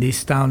people in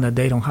this town that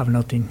they don't have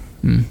nothing.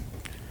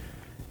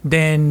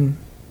 Then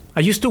I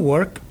used to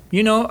work.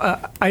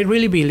 I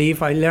really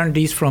believe I learned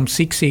this from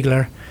Zig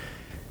Ziglar.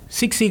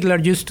 Zig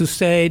Ziglar used to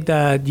say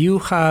that you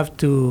have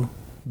to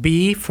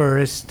be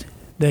first,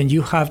 then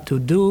you have to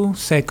do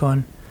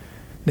second,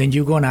 then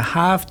you're going to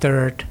have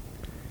third,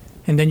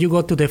 and then you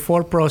go to the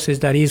fourth process,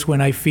 that is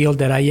when I feel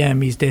that I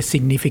am, is the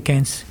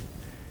significance.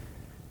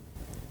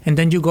 And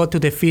then you go to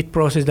the fifth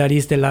process, that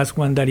is the last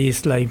one, that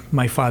is like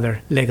my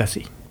father,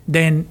 legacy.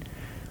 Then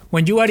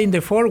when you are in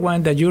the fourth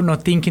one, that you're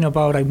not thinking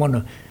about, I want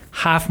to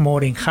have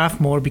more and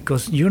have more,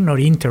 because you're not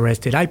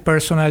interested. I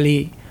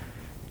personally,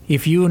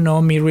 if you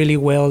know me really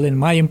well and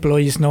my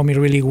employees know me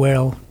really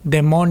well,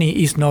 the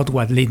money is not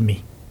what lead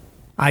me.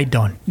 I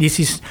don't.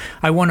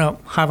 I want to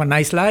have a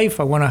nice life.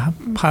 I want to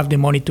have the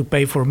money to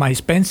pay for my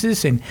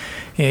expenses and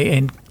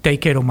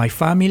take care of my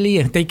family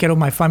and take care of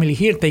my family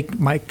here, take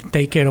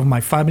care of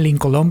my family in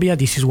Colombia.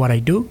 This is what I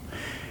do.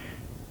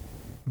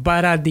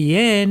 But at the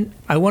end,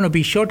 I want to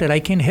be sure that I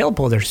can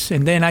help others,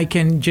 and then I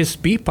can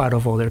just be part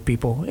of other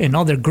people and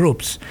other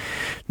groups.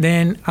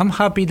 Then I'm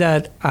happy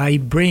that I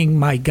bring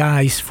my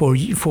guys for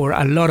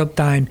a lot of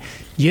time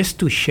just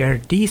to share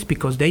this,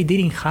 because they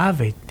didn't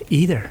have it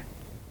either.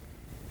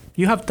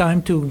 You have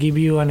time to give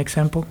you an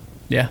example?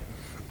 Yeah.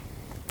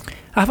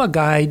 I have a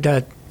guy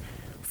that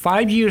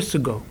 5 years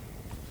ago,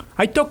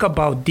 I talk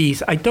about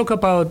this. I talk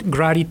about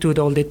gratitude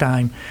all the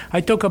time. I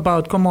talk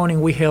about, come on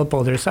and we help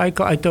others. I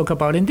talk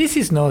about, and this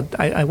is not,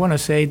 I want to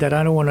say that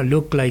I don't want to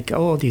look like,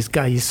 oh, this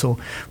guy is so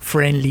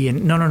friendly.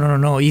 And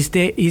no. It's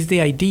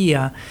the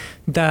idea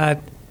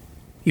that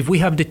if we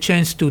have the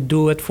chance to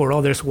do it for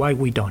others, why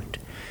we don't?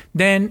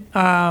 Then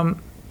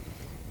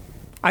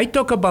I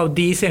talk about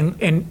this,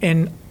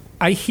 and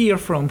I hear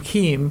from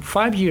him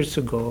 4 years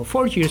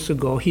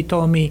ago, he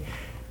told me,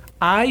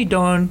 I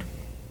don't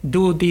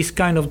do these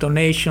kind of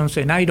donations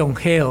and I don't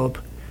help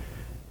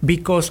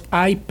because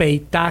I pay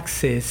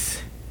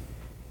taxes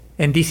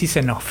and this is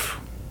enough.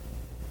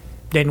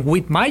 Then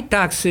with my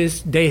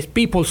taxes, there's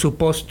people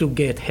supposed to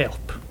get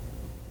help.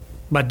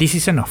 But this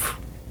is enough.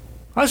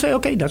 I say,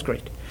 okay, that's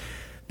great.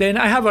 Then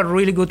I have a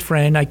really good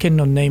friend, I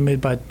cannot name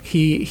it, but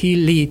he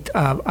lead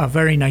a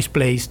very nice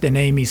place. The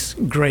name is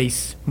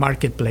Grace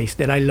Marketplace,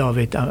 that I love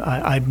it.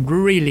 I'm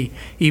really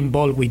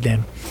involved with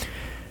them.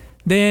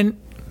 Then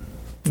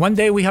one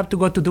day we have to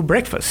go to do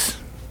breakfast.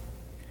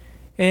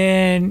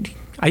 And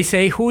I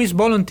say, who is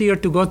volunteer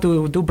to go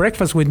to do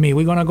breakfast with me?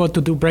 We're going to go to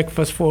do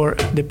breakfast for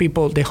the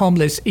people, the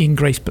homeless in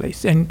Grace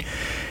Place. And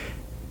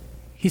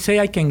he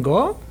say, I can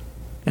go?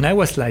 And I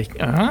was like,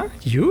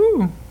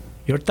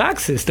 your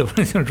taxes,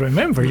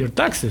 remember your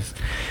taxes.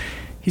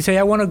 He say,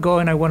 I want to go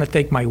and I want to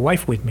take my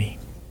wife with me.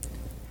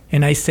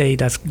 And I say,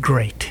 that's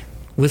great.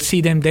 We'll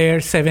see them there,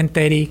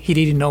 7:30. He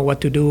didn't know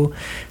what to do.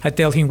 I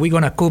tell him, we're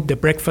going to cook the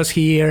breakfast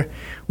here.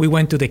 We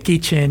went to the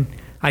kitchen.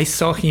 I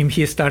saw him.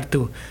 He started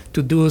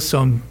to do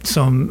some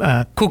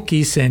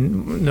cookies,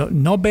 and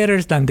no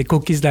better than the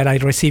cookies that I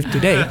received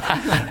today.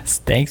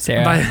 Thanks,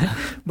 Sarah.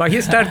 But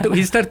he started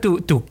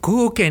to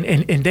cook,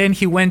 and then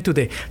he went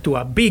to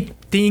a big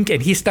thing,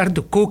 and he started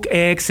to cook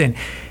eggs,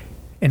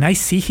 and I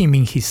see him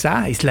in his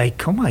eyes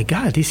like, oh my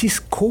God, this is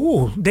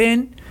cool.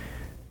 Then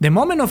the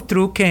moment of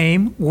truth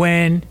came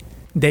when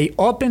they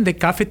opened the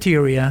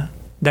cafeteria,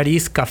 that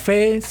is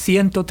Café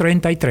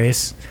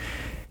 133.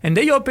 And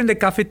they opened the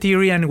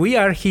cafeteria, and we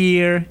are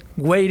here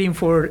waiting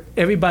for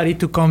everybody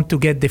to come to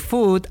get the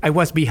food. I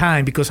was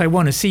behind because I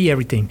want to see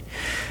everything.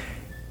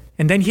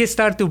 And then he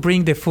started to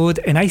bring the food,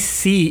 and I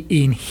see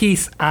in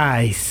his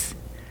eyes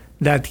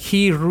that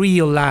he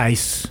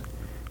realized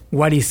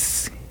what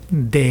is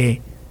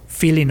the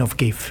feeling of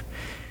gift.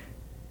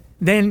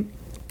 Then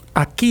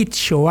a kid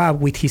show up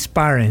with his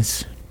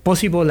parents,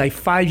 possible like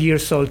 5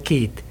 years old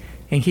kid,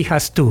 and he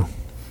has 2.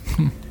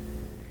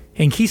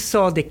 And he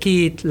saw the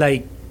kid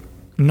like,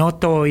 no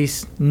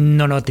toys,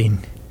 no nothing.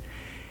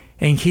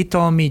 And he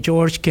told me,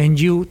 George, can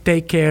you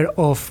take care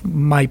of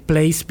my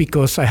place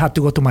because I have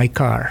to go to my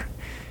car?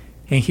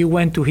 And he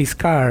went to his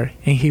car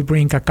and he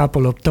bring a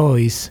couple of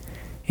toys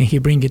and he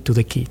bring it to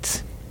the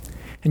kids.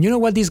 And you know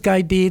what this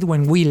guy did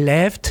when we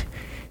left?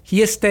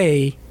 He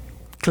stayed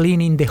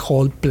cleaning the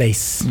whole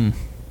place.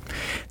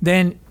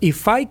 Then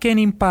if I can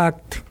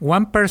impact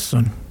one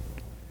person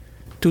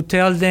to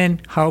tell them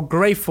how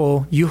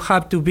grateful you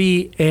have to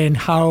be and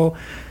how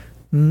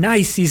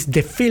nice is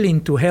the feeling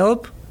to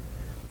help,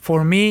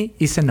 for me,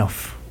 is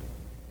enough.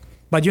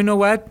 But you know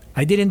what?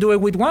 I didn't do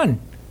it with one.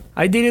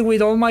 I did it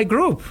with all my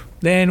group.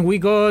 Then we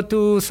go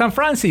to San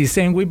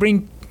Francisco and we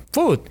bring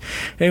food.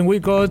 And we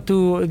go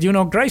to,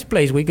 Grace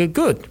Place. We get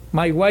good.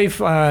 My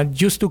wife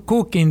used to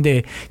cook in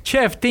the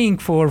chef thing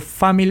for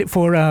family,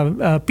 for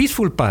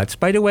Peaceful Pots.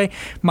 By the way,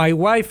 my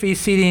wife is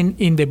sitting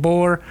in the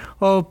board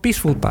of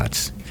Peaceful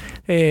Pots.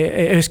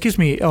 In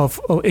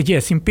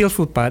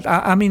Peaceful Pot.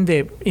 I'm in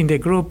the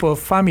group of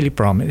Family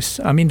Promise.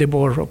 I'm in the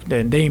board of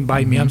them. They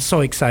invite me. I'm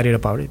so excited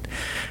about it.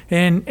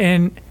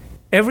 And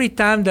every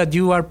time that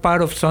you are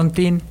part of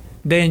something,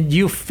 then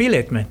you feel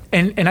it, man.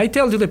 And I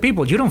tell to the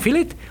people, you don't feel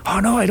it?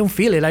 Oh, no, I don't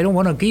feel it. I don't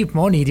want to give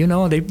money.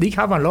 They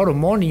have a lot of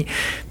money.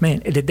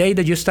 Man, the day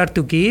that you start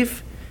to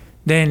give,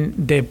 then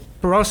the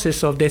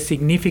process of the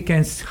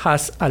significance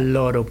has a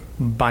lot of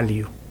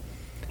value.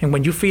 And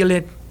when you feel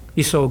it,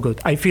 it's so good.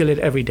 I feel it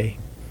every day.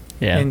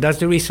 Yeah. And that's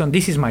the reason.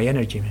 This is my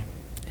energy, man.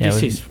 Yeah,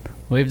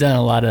 we've done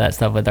a lot of that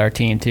stuff with our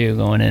team, too,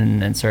 going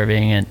in and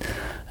serving.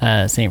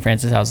 And St.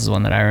 Francis House is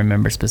one that I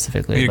remember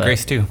specifically. We did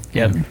Grace, too.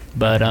 Yep.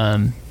 But,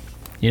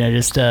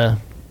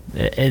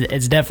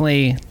 it's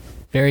definitely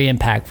very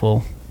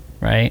impactful,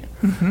 right?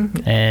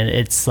 Mm-hmm. And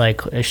it's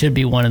like, it should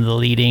be one of the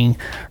leading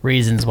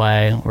reasons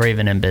why we're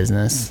even in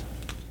business,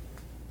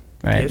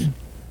 right? Yes.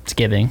 It's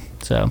giving,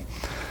 so...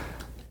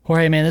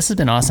 Jorge, man, this has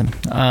been awesome.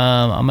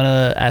 I'm going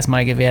to ask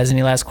Mike if he has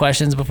any last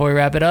questions before we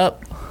wrap it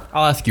up.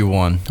 I'll ask you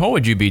one. What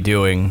would you be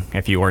doing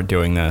if you weren't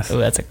doing this? Oh,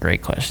 that's a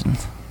great question.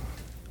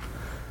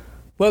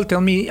 Well, I'm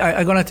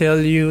going to tell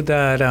you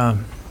that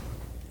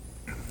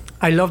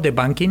I love the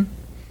banking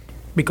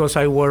because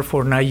I worked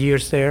for 9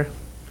 years there.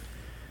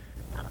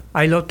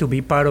 I love to be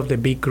part of the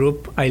big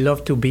group. I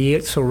love to be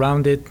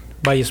surrounded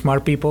by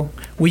smart people.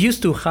 We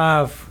used to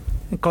have,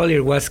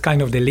 Collier was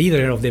kind of the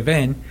leader of the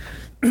event,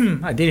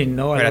 I didn't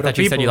know a Right, lot I of thought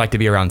you people. said you like to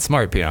be around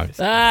smart people.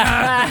 But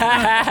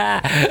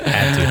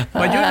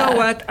you know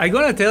what? I'm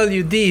gonna tell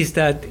you this: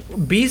 that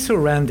be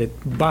surrounded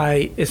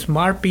by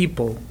smart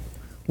people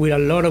with a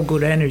lot of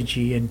good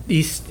energy, and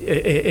this.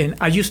 And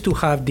I used to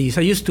have this.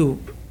 I used to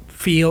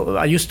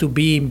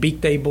be in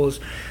big tables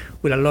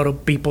with a lot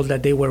of people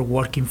that they were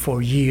working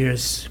for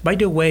years. By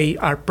the way,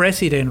 our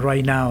president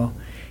right now,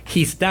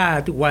 his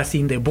dad was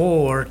in the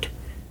board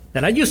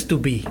that I used to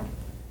be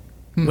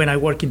when I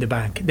work in the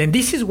bank. Then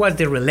this was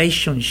the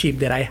relationship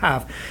that I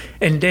have.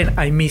 And then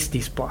I miss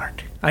this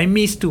part. I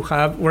miss to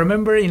have,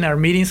 remember in our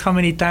meetings how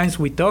many times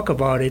we talk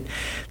about it,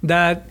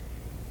 that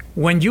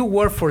when you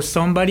work for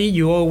somebody,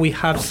 you always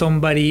have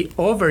somebody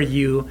over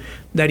you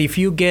that if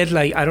you get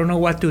like, I don't know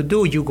what to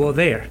do, you go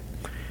there.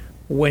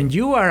 When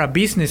you are a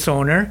business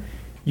owner,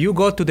 you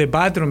go to the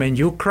bathroom and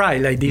you cry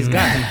like this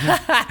guy.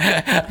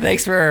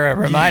 Thanks for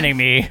reminding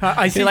me.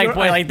 I see You're like, your-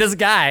 boy, like this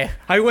guy.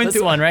 I went this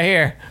to- one right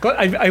here.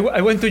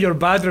 I went to your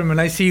bathroom and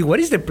I see,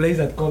 what is the place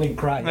that Colin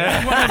cried?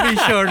 I want to be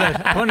sure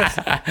that,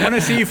 I want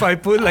to see if I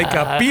put like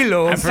a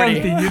pillow or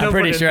something. You know, I'm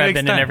pretty for the sure I've next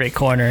been in time. every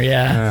corner.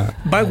 Yeah.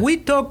 But we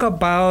talk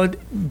about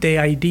the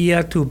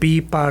idea to be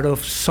part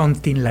of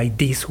something like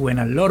this when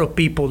a lot of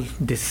people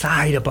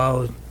decide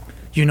about,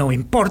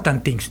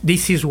 important things.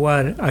 This is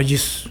what I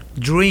just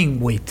dream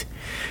with.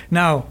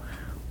 Now,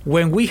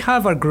 when we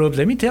have our groups,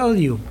 let me tell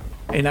you,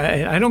 and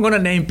I don't want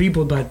to name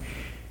people, but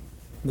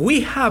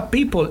we have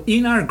people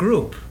in our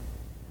group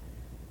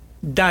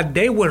that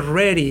they were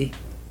ready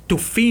to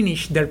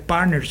finish their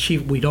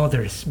partnership with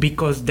others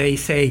because they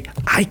say,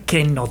 I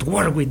cannot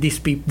work with this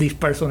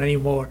person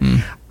anymore.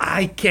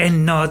 I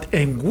cannot.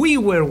 And we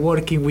were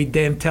working with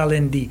them,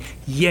 telling them,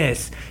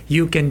 yes,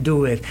 you can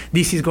do it.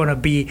 This is going to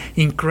be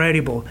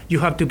incredible. You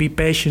have to be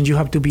patient. You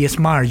have to be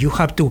smart. You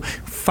have to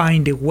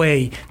find a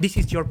way. This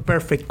is your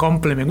perfect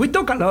complement. We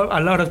talk a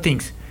lot of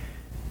things.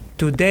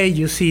 Today,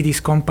 you see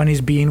these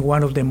companies being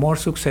one of the more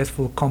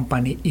successful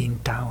company in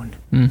town.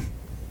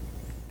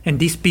 And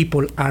these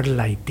people are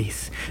like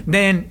this.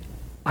 Then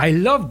I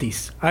love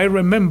this. I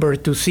remember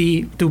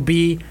to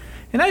be,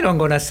 and I don't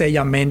gonna say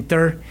a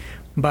mentor,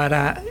 but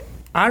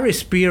our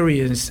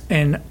experience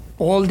and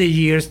all the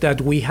years that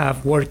we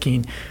have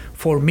working,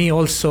 for me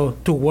also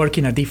to work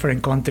in a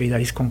different country that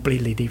is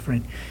completely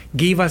different,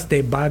 give us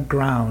the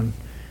background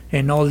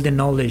and all the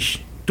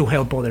knowledge to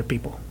help other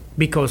people.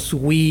 Because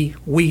we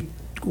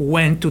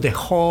went to the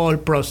whole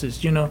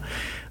process,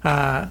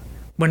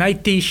 when I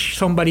teach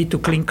somebody to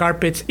clean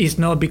carpets, it's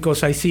not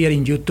because I see it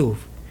in YouTube.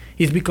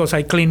 It's because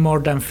I cleaned more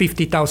than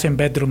 50,000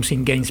 bedrooms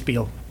in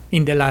Gainesville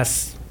in the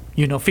last,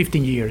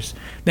 15 years.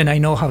 Then I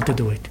know how to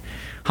do it.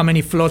 How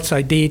many floods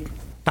I did?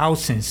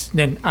 Thousands.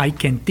 Then I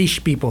can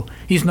teach people.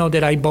 It's not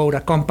that I bought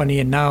a company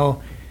and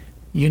now,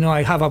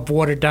 I have a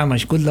water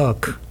damage. Good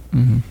luck.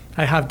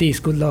 I have this.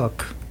 Good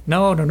luck.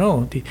 No.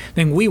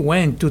 Then we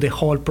went to the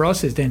whole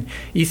process. Then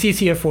it's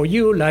easier for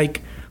you,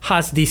 like,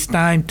 has this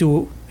time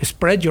to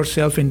spread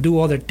yourself and do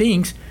other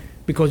things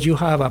because you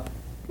have a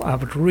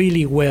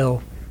really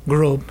well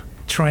group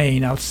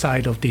trained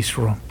outside of this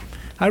room.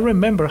 I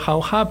remember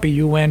how happy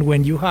you went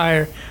when you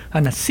hired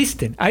an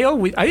assistant. I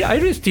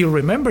still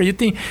remember. You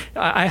think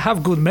I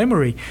have good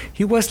memory.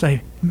 He was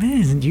like,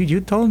 man,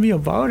 you told me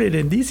about it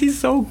and this is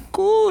so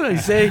cool. I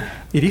say,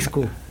 it is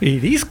cool.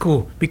 It is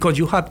cool because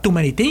you have too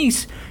many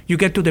things. You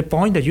get to the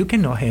point that you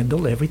cannot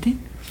handle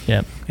everything.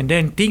 Yep. And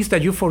then things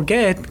that you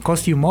forget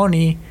cost you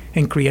money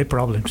and create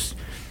problems.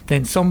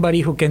 Then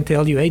somebody who can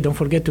tell you, hey, don't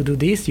forget to do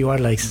this, you are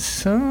like,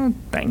 so,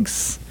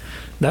 thanks.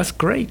 That's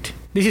great.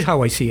 This is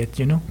how I see it,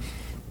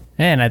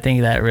 And I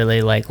think that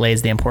really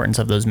lays the importance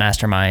of those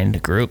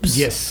mastermind groups.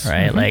 Yes.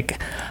 Right.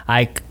 Mm-hmm.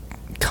 I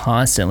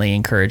constantly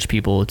encourage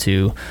people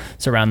to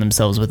surround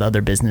themselves with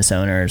other business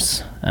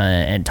owners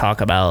and talk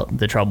about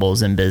the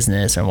troubles in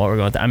business and what we're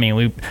going through. I mean,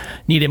 we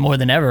need it more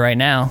than ever right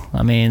now.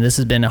 I mean, this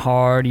has been a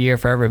hard year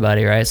for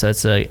everybody, right? So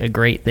it's a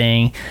great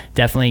thing.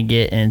 Definitely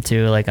get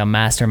into like a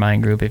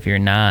mastermind group if you're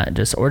not,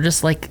 just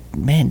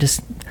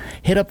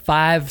hit up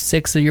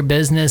 5-6 of your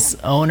business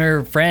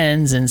owner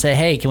friends and say,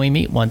 hey, can we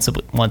meet once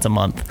a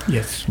month?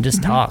 Yes. And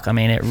just talk. I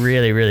mean, it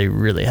really, really,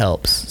 really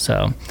helps.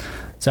 So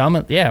I'm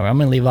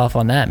gonna leave off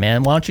on that,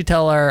 man. Why don't you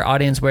tell our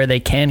audience where they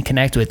can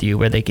connect with you,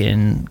 where they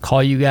can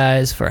call you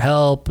guys for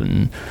help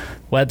and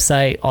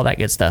website, all that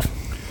good stuff.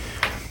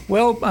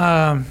 Well,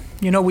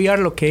 we are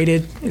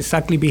located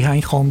exactly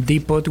behind Home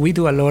Depot. We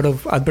do a lot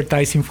of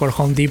advertising for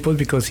Home Depot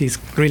because it's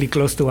really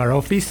close to our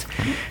office.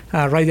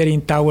 Right there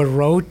in Tower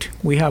Road,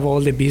 we have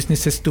all the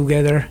businesses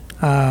together.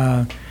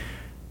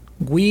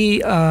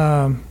 We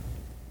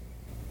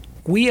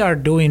are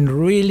doing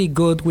really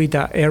good with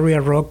the area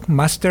rock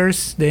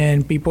masters.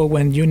 Then people,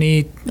 when you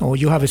need or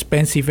you have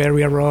expensive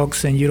area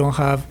rocks and you don't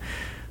have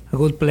a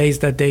good place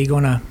that they're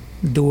gonna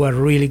do a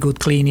really good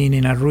cleaning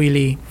and a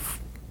really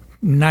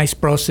nice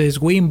process.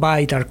 We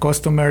invite our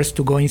customers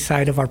to go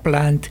inside of our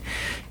plant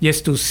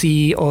just to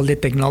see all the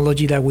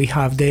technology that we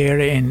have there,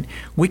 and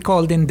we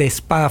call them the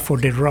spa for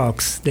the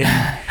rocks. Then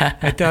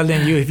I tell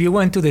them, if you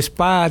went to the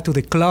spa, to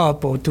the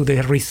club, or to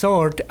the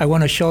resort, I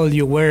want to show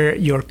you where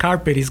your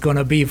carpet is going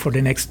to be for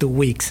the next 2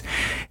 weeks.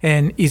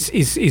 And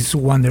it's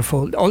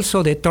wonderful.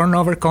 Also, the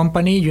turnover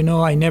company,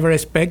 I never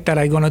expect that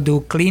I'm going to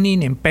do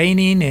cleaning and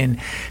painting and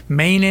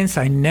maintenance.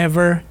 I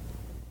never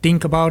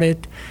think about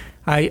it.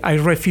 I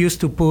refuse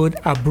to put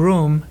a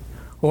broom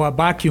or a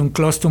vacuum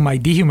close to my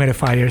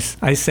dehumidifiers.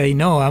 I say,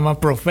 no, I'm a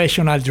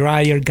professional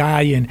dryer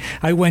guy, and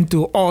I went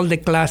to all the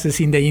classes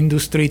in the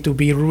industry to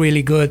be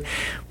really good.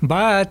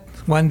 But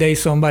one day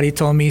somebody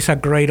told me it's a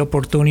great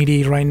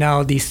opportunity. Right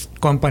now, this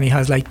company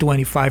has like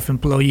 25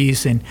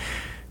 employees, and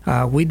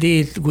we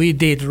did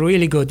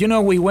really good.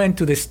 We went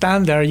to the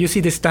Standard. You see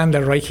the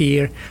Standard right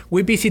here.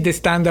 We visited the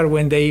Standard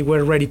when they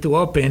were ready to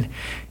open,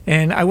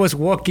 and I was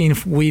walking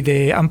with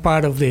I'm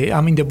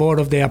in the board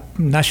of the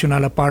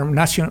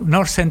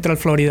North Central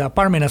Florida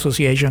Apartment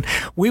Association.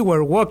 We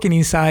were walking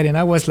inside, and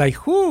I was like,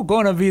 who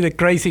gonna be the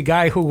crazy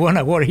guy who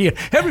wanna work here?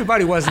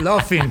 Everybody was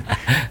laughing.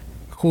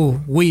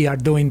 We are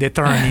doing the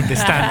turn in the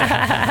Standard.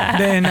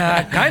 Then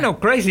kind of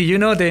crazy,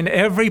 then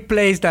every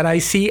place that I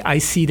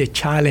see the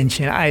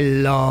challenge, and I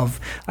love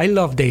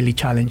daily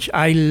challenge.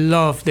 I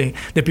love the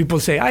people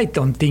say, I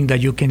don't think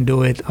that you can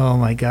do it. Oh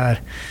my God.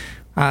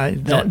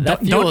 That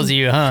fuels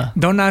you, huh?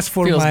 Don't ask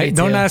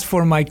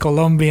for my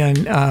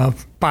Colombian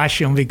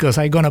passion, because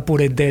I'm gonna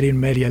put it there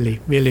immediately.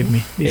 Believe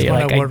me, it's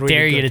gonna work really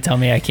dare good. you to tell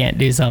me I can't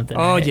do something.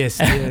 Oh right? yes,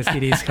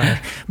 it is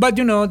hard. But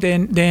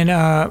then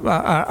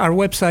our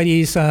website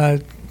is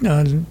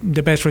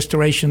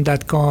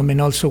thebestrestoration.com,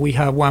 and also we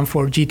have one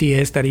for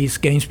GTS, that is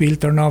Gainesville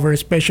Turnover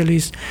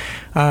Specialist,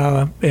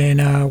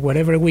 and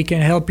whatever we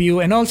can help you.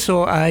 And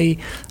also I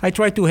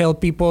try to help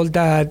people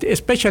that,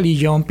 especially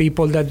young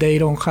people, that they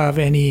don't have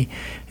any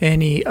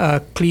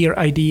clear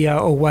idea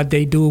of what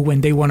they do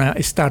when they want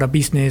to start a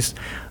business.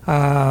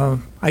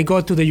 I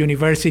go to the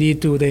university,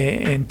 to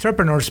the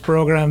entrepreneurs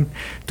program,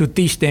 to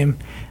teach them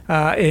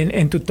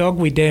and to talk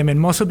with them. And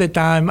most of the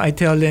time I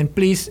tell them,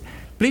 please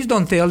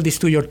don't tell this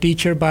to your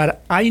teacher,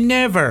 but I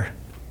never,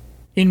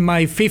 in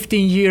my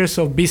 15 years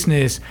of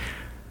business,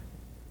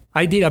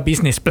 I did a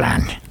business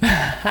plan.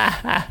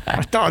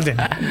 I told them,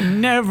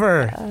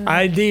 never.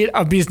 I did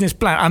a business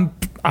plan.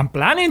 I'm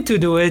planning to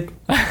do it,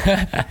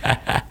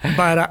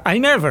 but I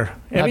never.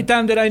 Every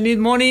time that I need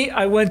money,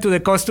 I went to the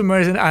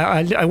customers, and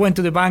I went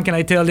to the bank, and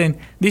I tell them,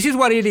 this is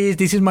what it is.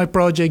 This is my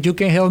project. You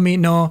can help me?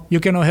 No. You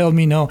cannot help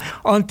me? No.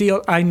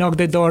 Until I knock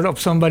the door of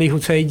somebody who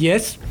say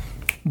yes,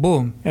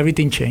 boom,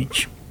 everything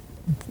changed.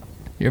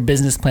 Your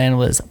business plan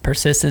was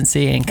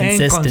persistency and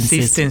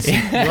consistency.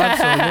 You're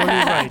absolutely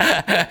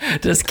right.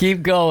 Just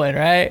keep going,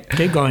 right?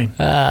 Keep going.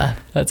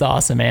 That's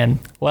awesome, man.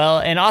 Well,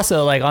 and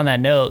also, like, on that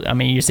note, I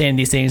mean, you're saying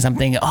these things, I'm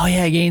thinking, oh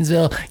yeah,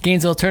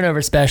 Gainesville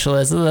turnover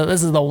specialist.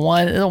 This is the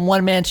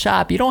one-man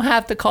shop. You don't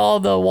have to call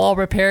the wall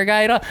repair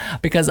guy,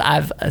 because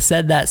I've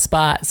said that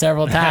spot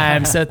several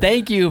times. So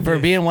thank you for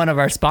being one of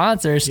our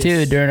sponsors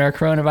too during our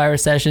coronavirus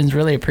sessions.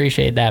 Really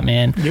appreciate that,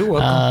 man. You're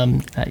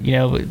welcome.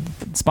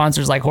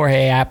 Sponsors like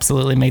Jorge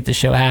absolutely make the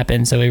show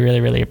happen. So we really,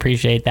 really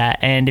appreciate that.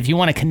 And if you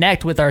want to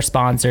connect with our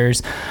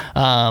sponsors,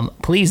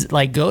 please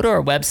go to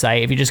our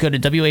website. If you just go to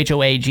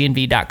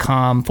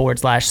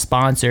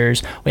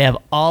whoagnv.com/sponsors, we have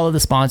all of the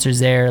sponsors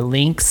there,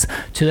 links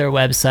to their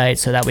website,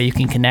 so that way you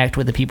can connect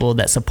with the people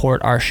that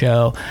support our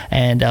show.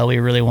 And we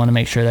really want to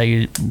make sure that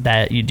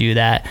you do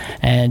that.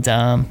 And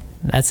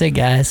that's it,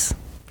 guys.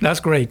 That's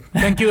great.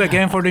 Thank you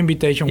again for the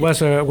invitation.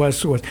 Was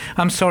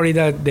I'm sorry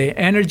that the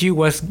energy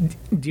was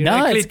directly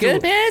no, it's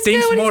good, man. It's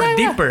things good. more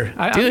deeper.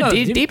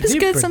 Deep is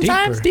good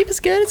sometimes. Deep is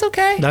good. It's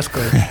okay. That's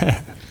good.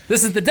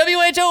 This is the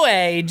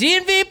WHOA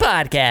GNV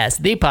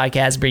podcast. The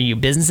podcast bringing you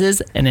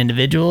businesses and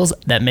individuals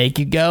that make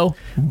you go,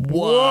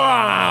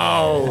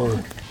 wow.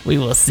 We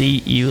will see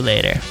you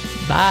later.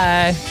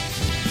 Bye.